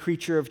a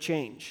creature of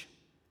change.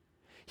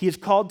 He is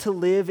called to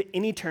live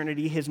in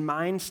eternity, his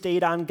mind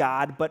stayed on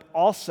God, but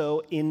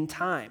also in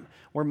time,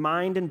 where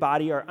mind and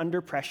body are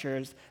under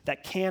pressures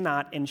that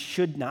cannot and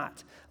should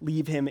not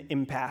leave him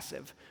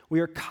impassive. We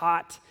are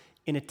caught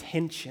in a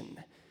tension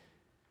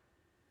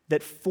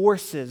that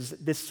forces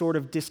this sort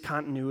of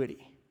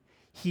discontinuity.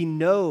 He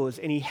knows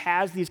and he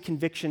has these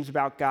convictions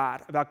about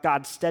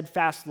God's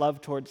steadfast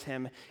love towards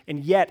him,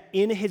 and yet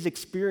in his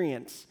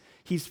experience,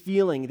 he's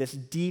feeling this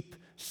deep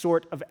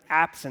sort of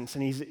absence,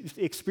 and he's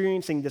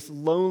experiencing this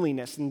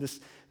loneliness and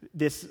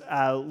this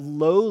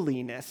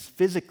lowliness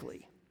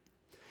physically.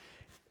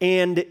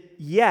 And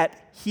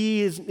yet,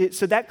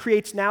 so that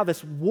creates now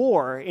this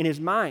war in his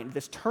mind,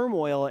 this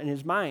turmoil in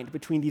his mind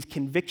between these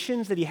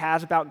convictions that he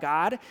has about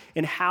God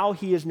and how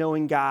he is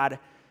knowing God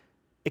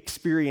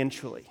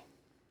experientially.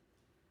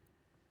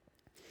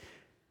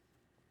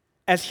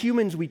 As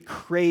humans, we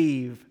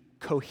crave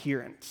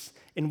coherence,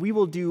 and we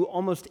will do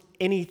almost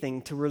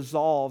anything to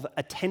resolve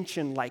a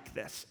tension like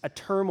this, a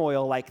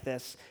turmoil like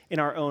this in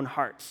our own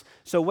hearts.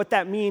 So what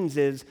that means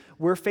is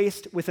we're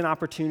faced with an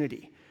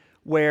opportunity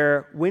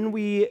where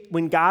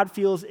when God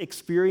feels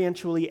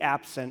experientially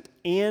absent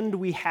and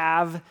we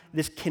have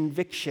this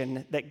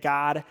conviction that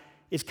God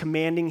is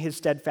commanding his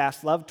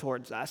steadfast love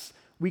towards us,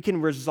 we can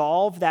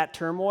resolve that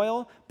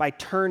turmoil by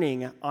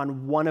turning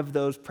on one of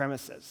those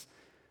premises.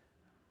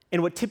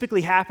 And what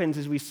typically happens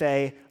is we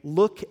say,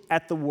 look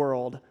at the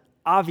world.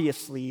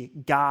 Obviously,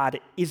 God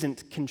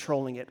isn't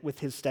controlling it with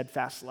his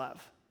steadfast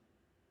love.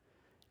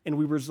 And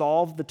we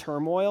resolve the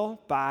turmoil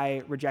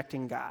by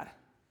rejecting God.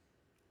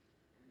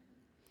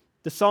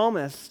 The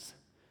psalmist,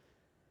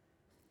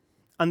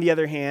 on the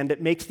other hand,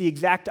 makes the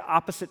exact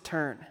opposite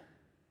turn.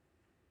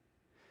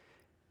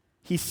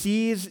 He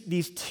sees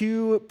these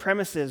two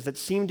premises that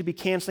seem to be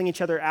canceling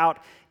each other out,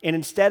 and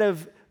instead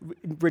of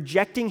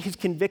rejecting his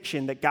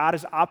conviction that God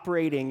is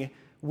operating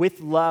with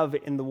love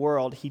in the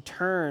world, he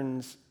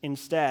turns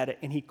instead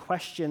and he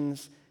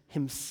questions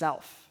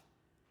himself.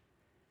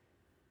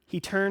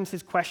 He turns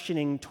his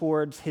questioning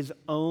towards his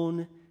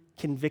own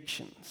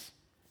convictions.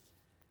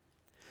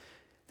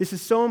 This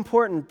is so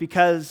important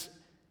because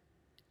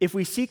if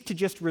we seek to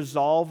just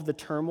resolve the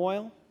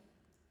turmoil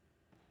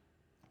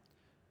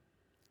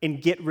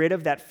and get rid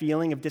of that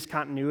feeling of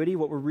discontinuity,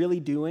 what we're really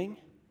doing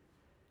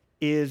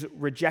is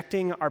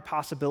rejecting our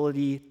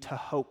possibility to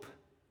hope,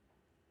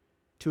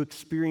 to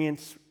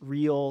experience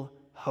real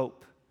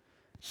hope.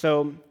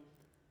 So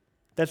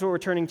that's what we're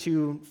turning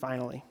to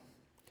finally,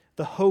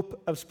 the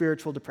hope of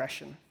spiritual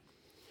depression.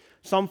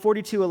 Psalm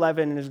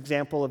 42:11 is an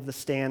example of the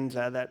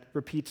stanza that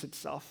repeats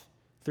itself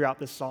throughout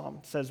this psalm.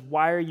 It says,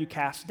 "Why are you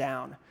cast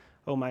down,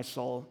 O my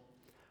soul?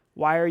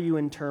 Why are you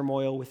in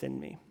turmoil within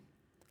me?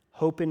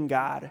 Hope in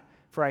God,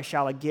 for I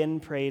shall again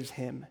praise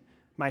him,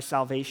 my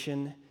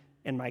salvation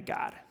and my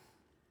God."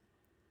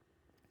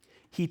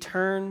 He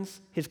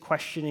turns his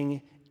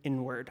questioning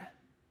inward.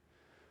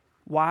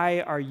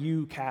 Why are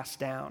you cast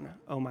down,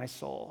 O my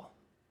soul?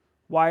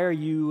 Why are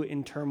you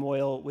in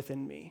turmoil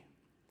within me?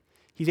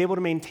 He's able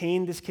to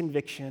maintain this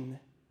conviction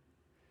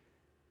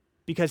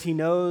because he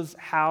knows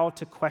how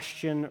to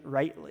question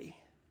rightly.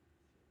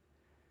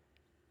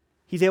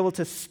 He's able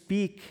to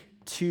speak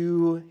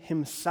to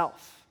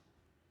himself.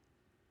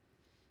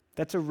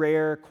 That's a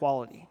rare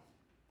quality,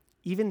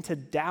 even to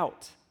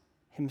doubt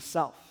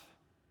himself.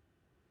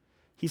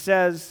 He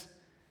says,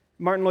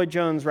 Martin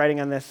Lloyd-Jones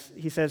writing on this,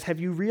 he says, "Have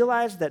you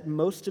realized that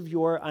most of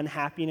your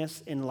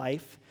unhappiness in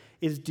life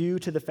is due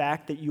to the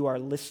fact that you are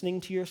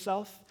listening to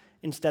yourself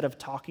instead of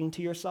talking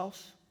to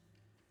yourself?"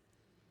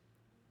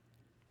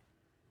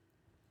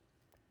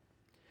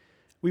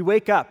 We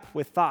wake up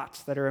with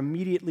thoughts that are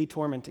immediately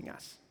tormenting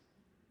us,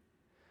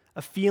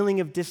 a feeling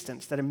of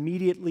distance that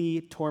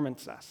immediately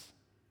torments us.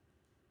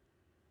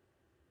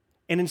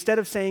 And instead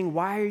of saying,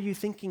 "Why are you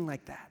thinking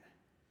like that?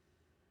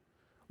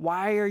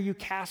 Why are you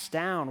cast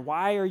down?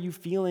 Why are you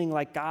feeling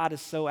like God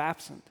is so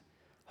absent?"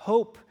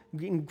 Hope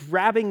in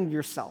grabbing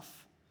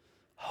yourself.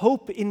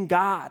 Hope in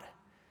God.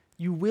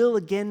 You will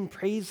again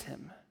praise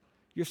him,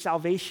 your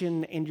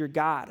salvation and your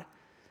God.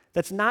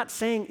 That's not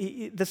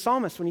saying, the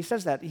psalmist, when he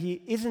says that,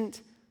 he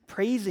isn't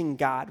praising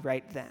God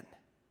right then.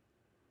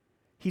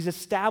 He's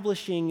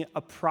establishing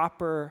a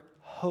proper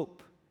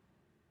hope.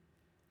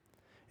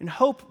 And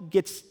hope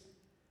is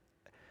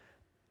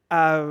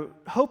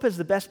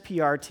the best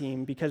PR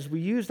team because we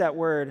use that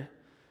word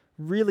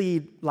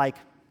really like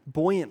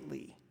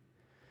buoyantly.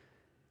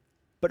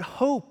 But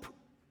hope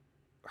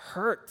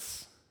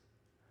hurts.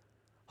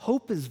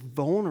 Hope is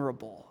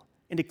vulnerable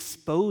and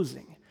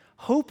exposing.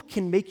 Hope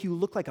can make you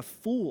look like a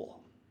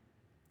fool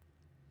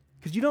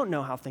because you don't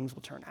know how things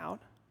will turn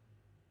out.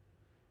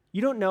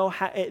 You don't know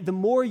how, the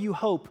more you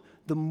hope,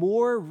 the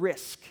more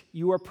risk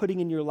you are putting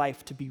in your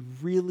life to be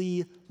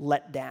really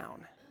let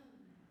down.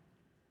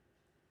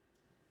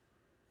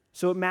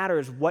 So it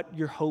matters what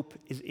your hope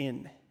is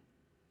in.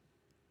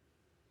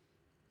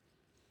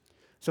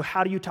 So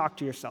how do you talk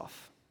to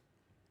yourself?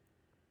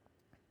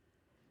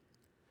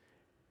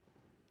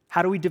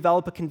 How do we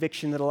develop a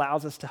conviction that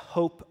allows us to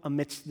hope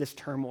amidst this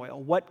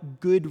turmoil? What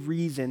good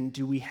reason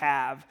do we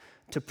have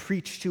to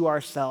preach to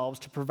ourselves,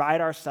 to provide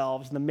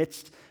ourselves in the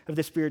midst of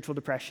this spiritual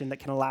depression that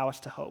can allow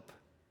us to hope?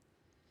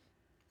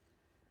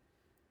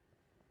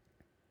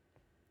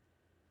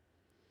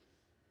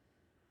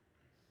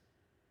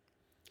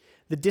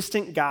 The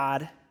distant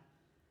God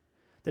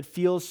that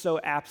feels so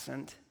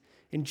absent,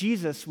 in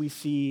Jesus we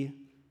see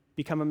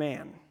become a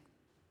man,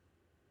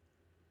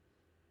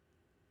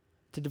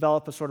 to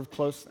develop a sort of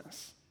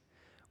closeness.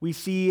 We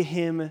see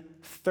him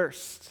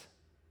thirst.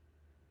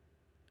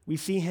 We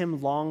see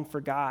him long for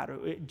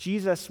God.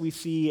 Jesus, we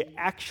see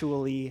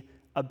actually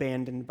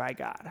abandoned by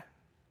God.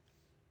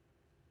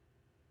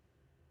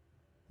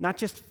 Not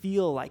just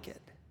feel like it,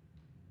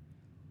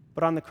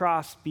 but on the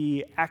cross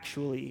be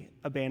actually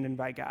abandoned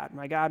by God.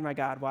 My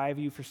God, why have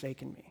you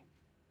forsaken me?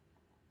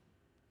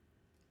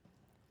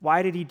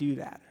 Why did he do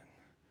that?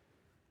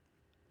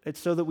 It's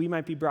so that we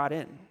might be brought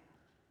in.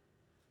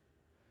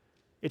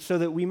 It's so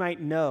that we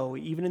might know,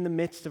 even in the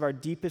midst of our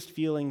deepest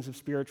feelings of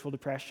spiritual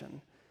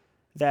depression,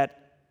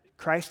 that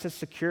Christ has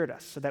secured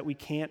us so that we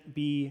can't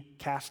be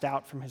cast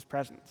out from his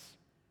presence.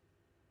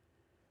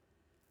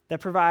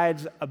 That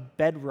provides a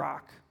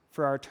bedrock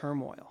for our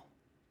turmoil.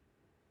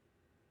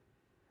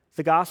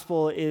 The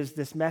gospel is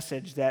this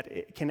message that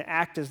it can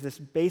act as this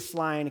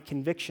baseline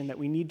conviction that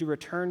we need to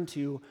return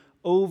to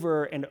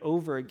over and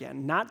over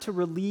again, not to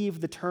relieve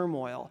the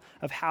turmoil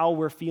of how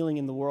we're feeling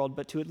in the world,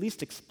 but to at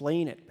least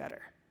explain it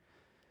better.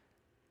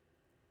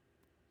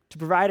 To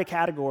provide a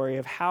category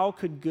of how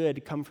could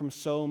good come from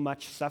so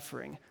much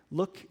suffering?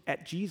 Look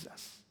at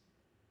Jesus.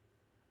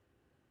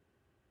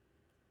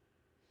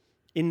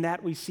 In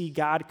that we see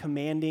God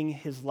commanding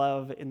his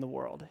love in the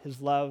world, his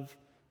love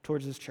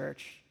towards his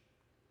church,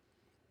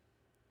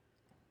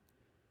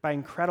 by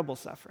incredible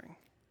suffering,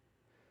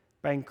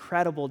 by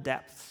incredible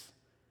depths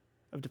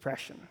of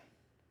depression.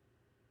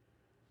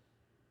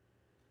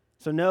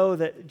 So know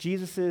that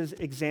Jesus'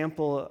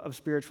 example of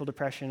spiritual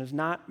depression is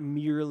not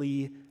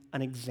merely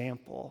an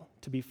example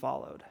to be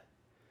followed,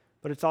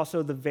 but it's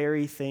also the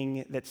very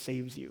thing that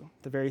saves you,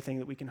 the very thing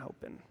that we can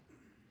hope in.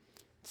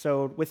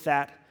 So with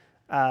that,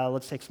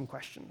 let's take some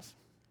questions.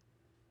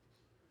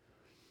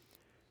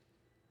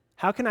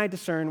 How can I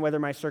discern whether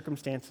my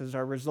circumstances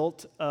are a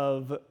result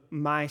of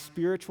my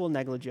spiritual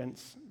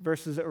negligence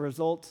versus a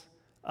result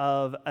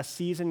of a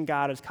season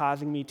God is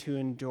causing me to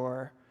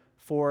endure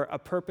for a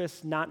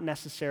purpose not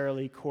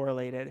necessarily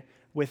correlated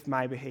with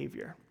my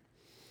behavior?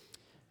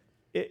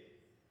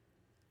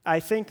 I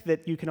think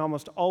that you can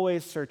almost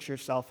always search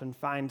yourself and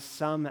find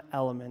some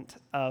element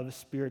of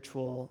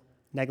spiritual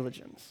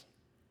negligence,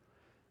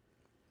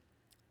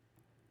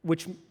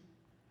 which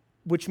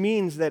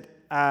means that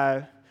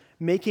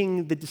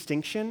making the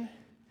distinction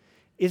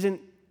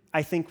isn't,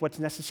 I think, what's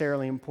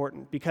necessarily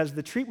important, because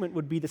the treatment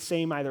would be the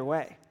same either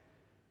way.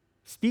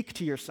 Speak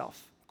to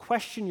yourself,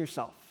 question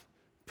yourself,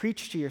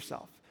 preach to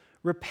yourself,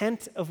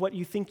 repent of what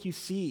you think you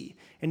see,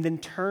 and then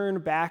turn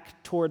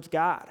back towards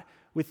God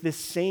with this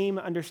same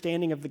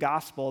understanding of the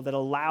gospel that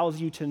allows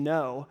you to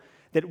know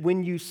that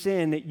when you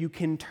sin, you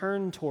can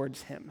turn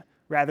towards him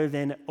rather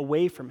than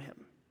away from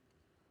him.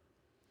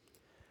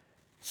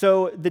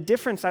 So the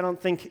difference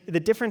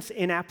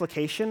in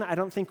application, I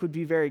don't think would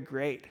be very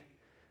great.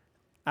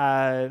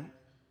 It's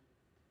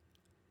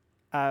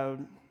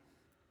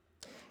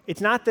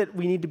not that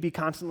we need to be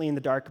constantly in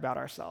the dark about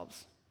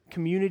ourselves.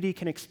 Community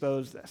can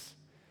expose this.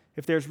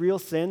 If there's real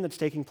sin that's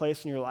taking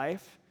place in your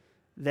life,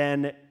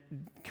 then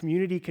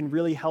community can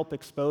really help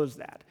expose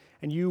that.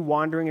 And you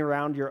wandering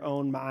around your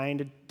own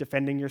mind,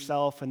 defending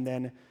yourself, and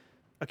then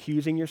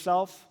accusing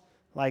yourself,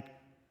 like,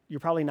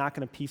 you're probably not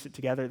going to piece it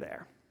together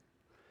there.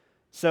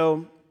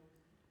 So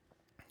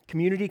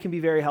community can be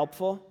very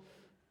helpful,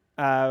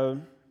 but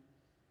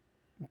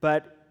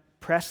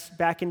press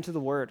back into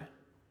the Word.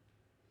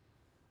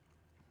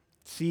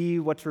 See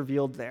what's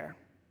revealed there.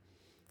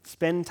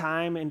 Spend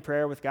time in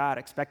prayer with God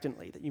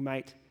expectantly that you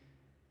might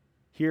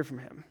hear from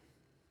him.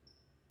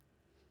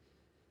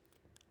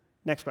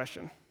 Next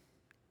question.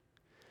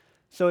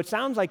 So it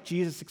sounds like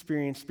Jesus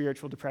experienced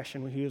spiritual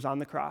depression when he was on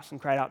the cross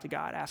and cried out to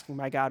God, asking,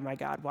 my God,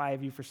 why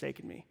have you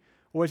forsaken me?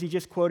 Or is he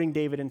just quoting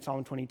David in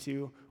Psalm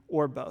 22,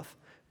 or both?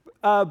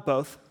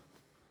 Both.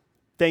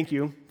 Thank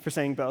you for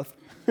saying both.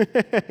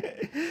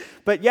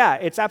 But yeah,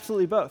 it's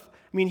absolutely both.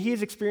 I mean,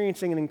 he's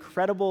experiencing an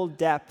incredible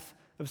depth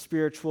of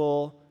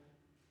spiritual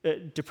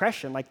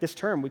depression, like this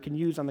term we can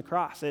use on the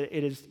cross. It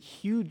is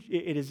huge.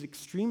 It is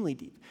extremely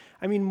deep.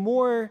 I mean,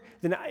 more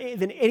than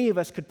any of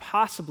us could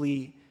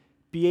possibly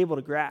be able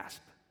to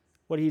grasp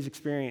what he's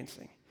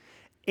experiencing.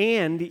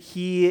 And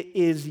he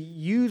is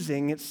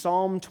using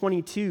Psalm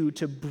 22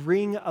 to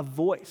bring a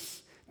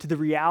voice to the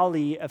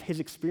reality of his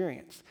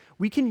experience.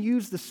 We can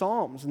use the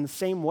Psalms in the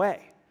same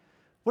way.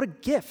 What a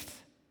gift.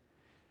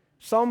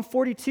 Psalm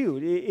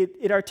 42,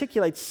 it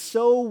articulates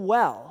so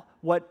well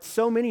what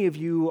so many of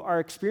you are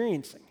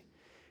experiencing.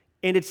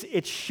 And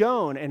it's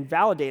shown and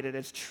validated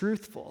as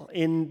truthful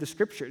in the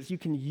scriptures. You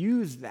can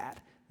use that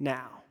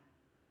now.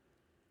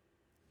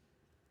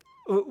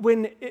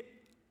 When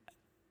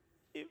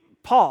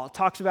Paul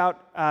talks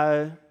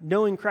about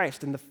knowing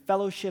Christ and the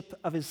fellowship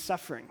of his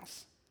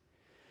sufferings,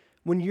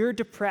 when you're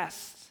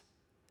depressed,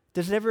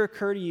 does it ever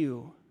occur to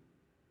you,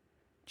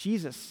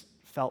 Jesus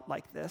felt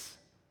like this?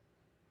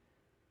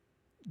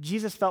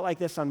 Jesus felt like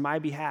this on my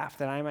behalf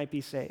that I might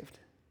be saved.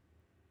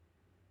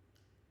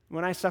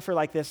 When I suffer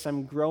like this,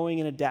 I'm growing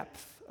in a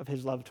depth of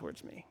his love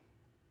towards me.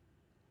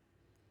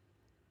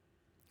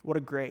 What a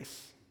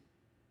grace.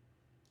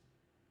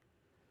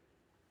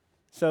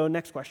 So,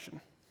 next question.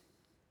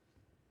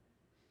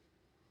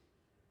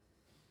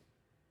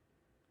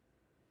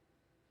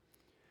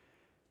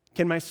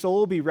 Can my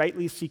soul be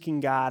rightly seeking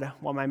God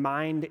while my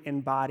mind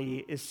and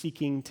body is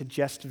seeking to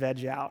just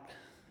veg out?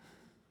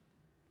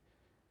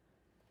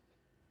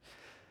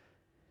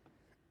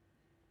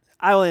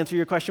 I will answer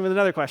your question with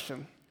another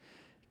question.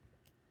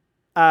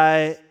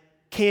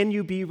 Can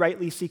you be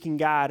rightly seeking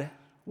God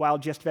while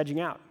just vegging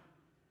out?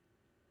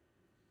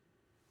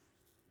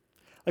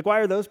 Like, why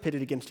are those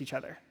pitted against each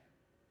other?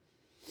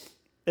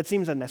 It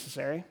seems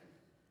unnecessary.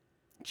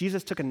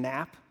 Jesus took a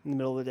nap in the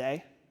middle of the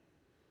day.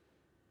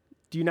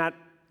 Do you not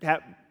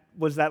have,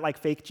 was that like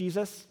fake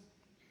Jesus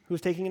who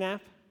was taking a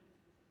nap?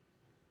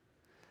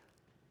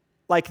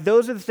 Like,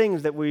 those are the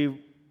things that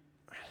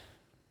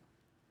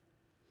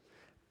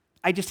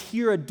I just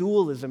hear a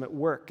dualism at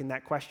work in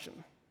that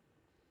question.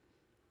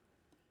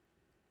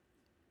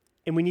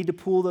 And we need to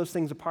pull those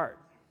things apart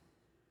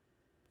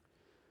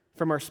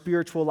from our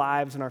spiritual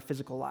lives and our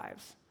physical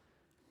lives.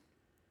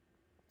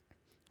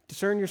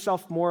 Discern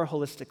yourself more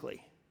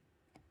holistically,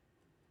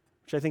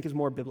 which I think is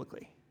more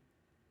biblically.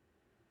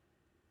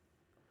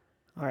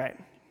 All right,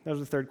 that was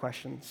the third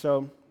question.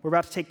 So we're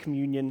about to take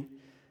communion.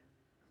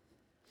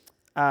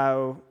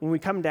 When we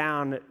come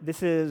down,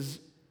 this is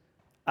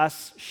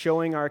us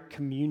showing our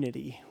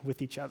community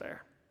with each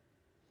other.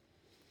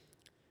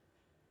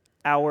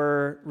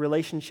 Our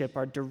relationship,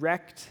 our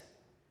direct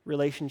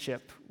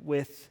relationship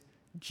with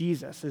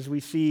Jesus as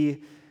we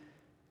see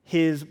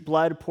his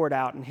blood poured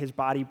out and his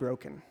body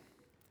broken.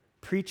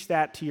 Preach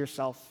that to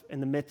yourself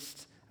in the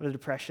midst of the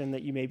depression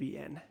that you may be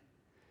in,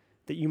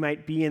 that you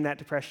might be in that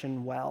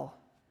depression well.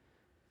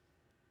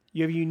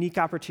 You have a unique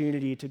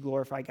opportunity to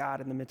glorify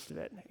God in the midst of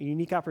it, a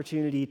unique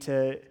opportunity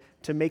to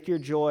make your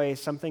joy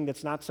something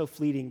that's not so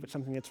fleeting, but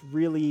something that's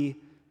really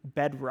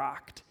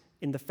bedrocked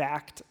in the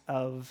fact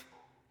of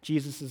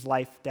Jesus'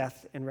 life,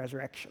 death, and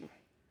resurrection.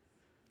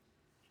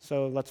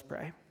 So let's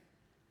pray.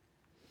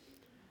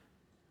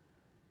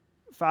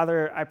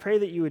 Father, I pray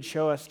that you would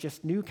show us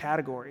just new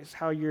categories,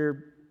 how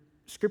your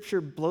scripture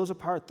blows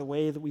apart the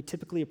way that we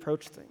typically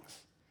approach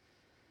things.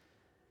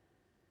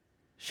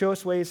 Show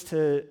us ways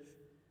to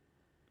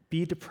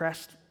be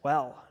depressed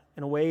well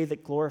in a way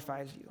that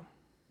glorifies you.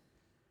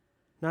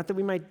 Not that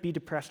we might be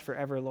depressed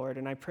forever, Lord,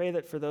 and I pray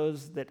that for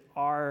those that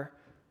are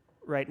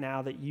right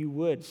now, that you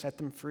would set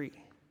them free.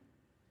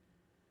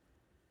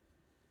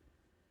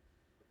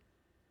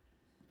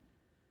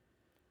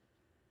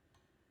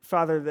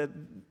 Father, that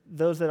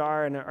those that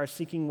are and are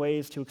seeking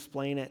ways to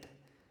explain it,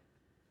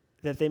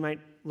 that they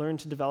might learn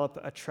to develop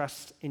a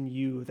trust in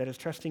you, that is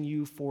trusting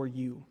you, for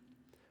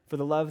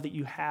the love that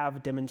you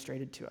have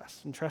demonstrated to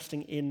us, and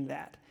trusting in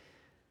that.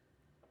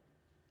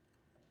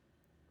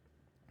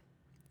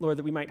 Lord,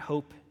 that we might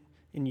hope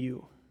in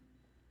you,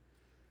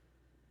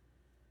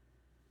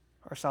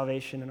 our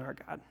salvation and our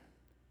God.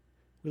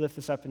 We lift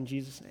this up in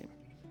Jesus' name.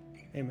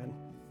 Amen.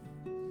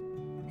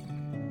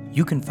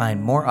 You can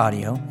find more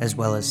audio as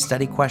well as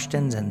study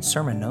questions and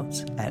sermon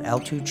notes at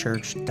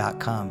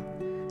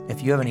l2church.com.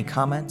 If you have any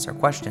comments or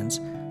questions,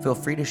 feel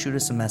free to shoot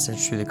us a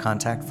message through the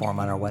contact form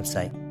on our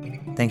website.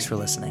 Thanks for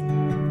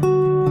listening.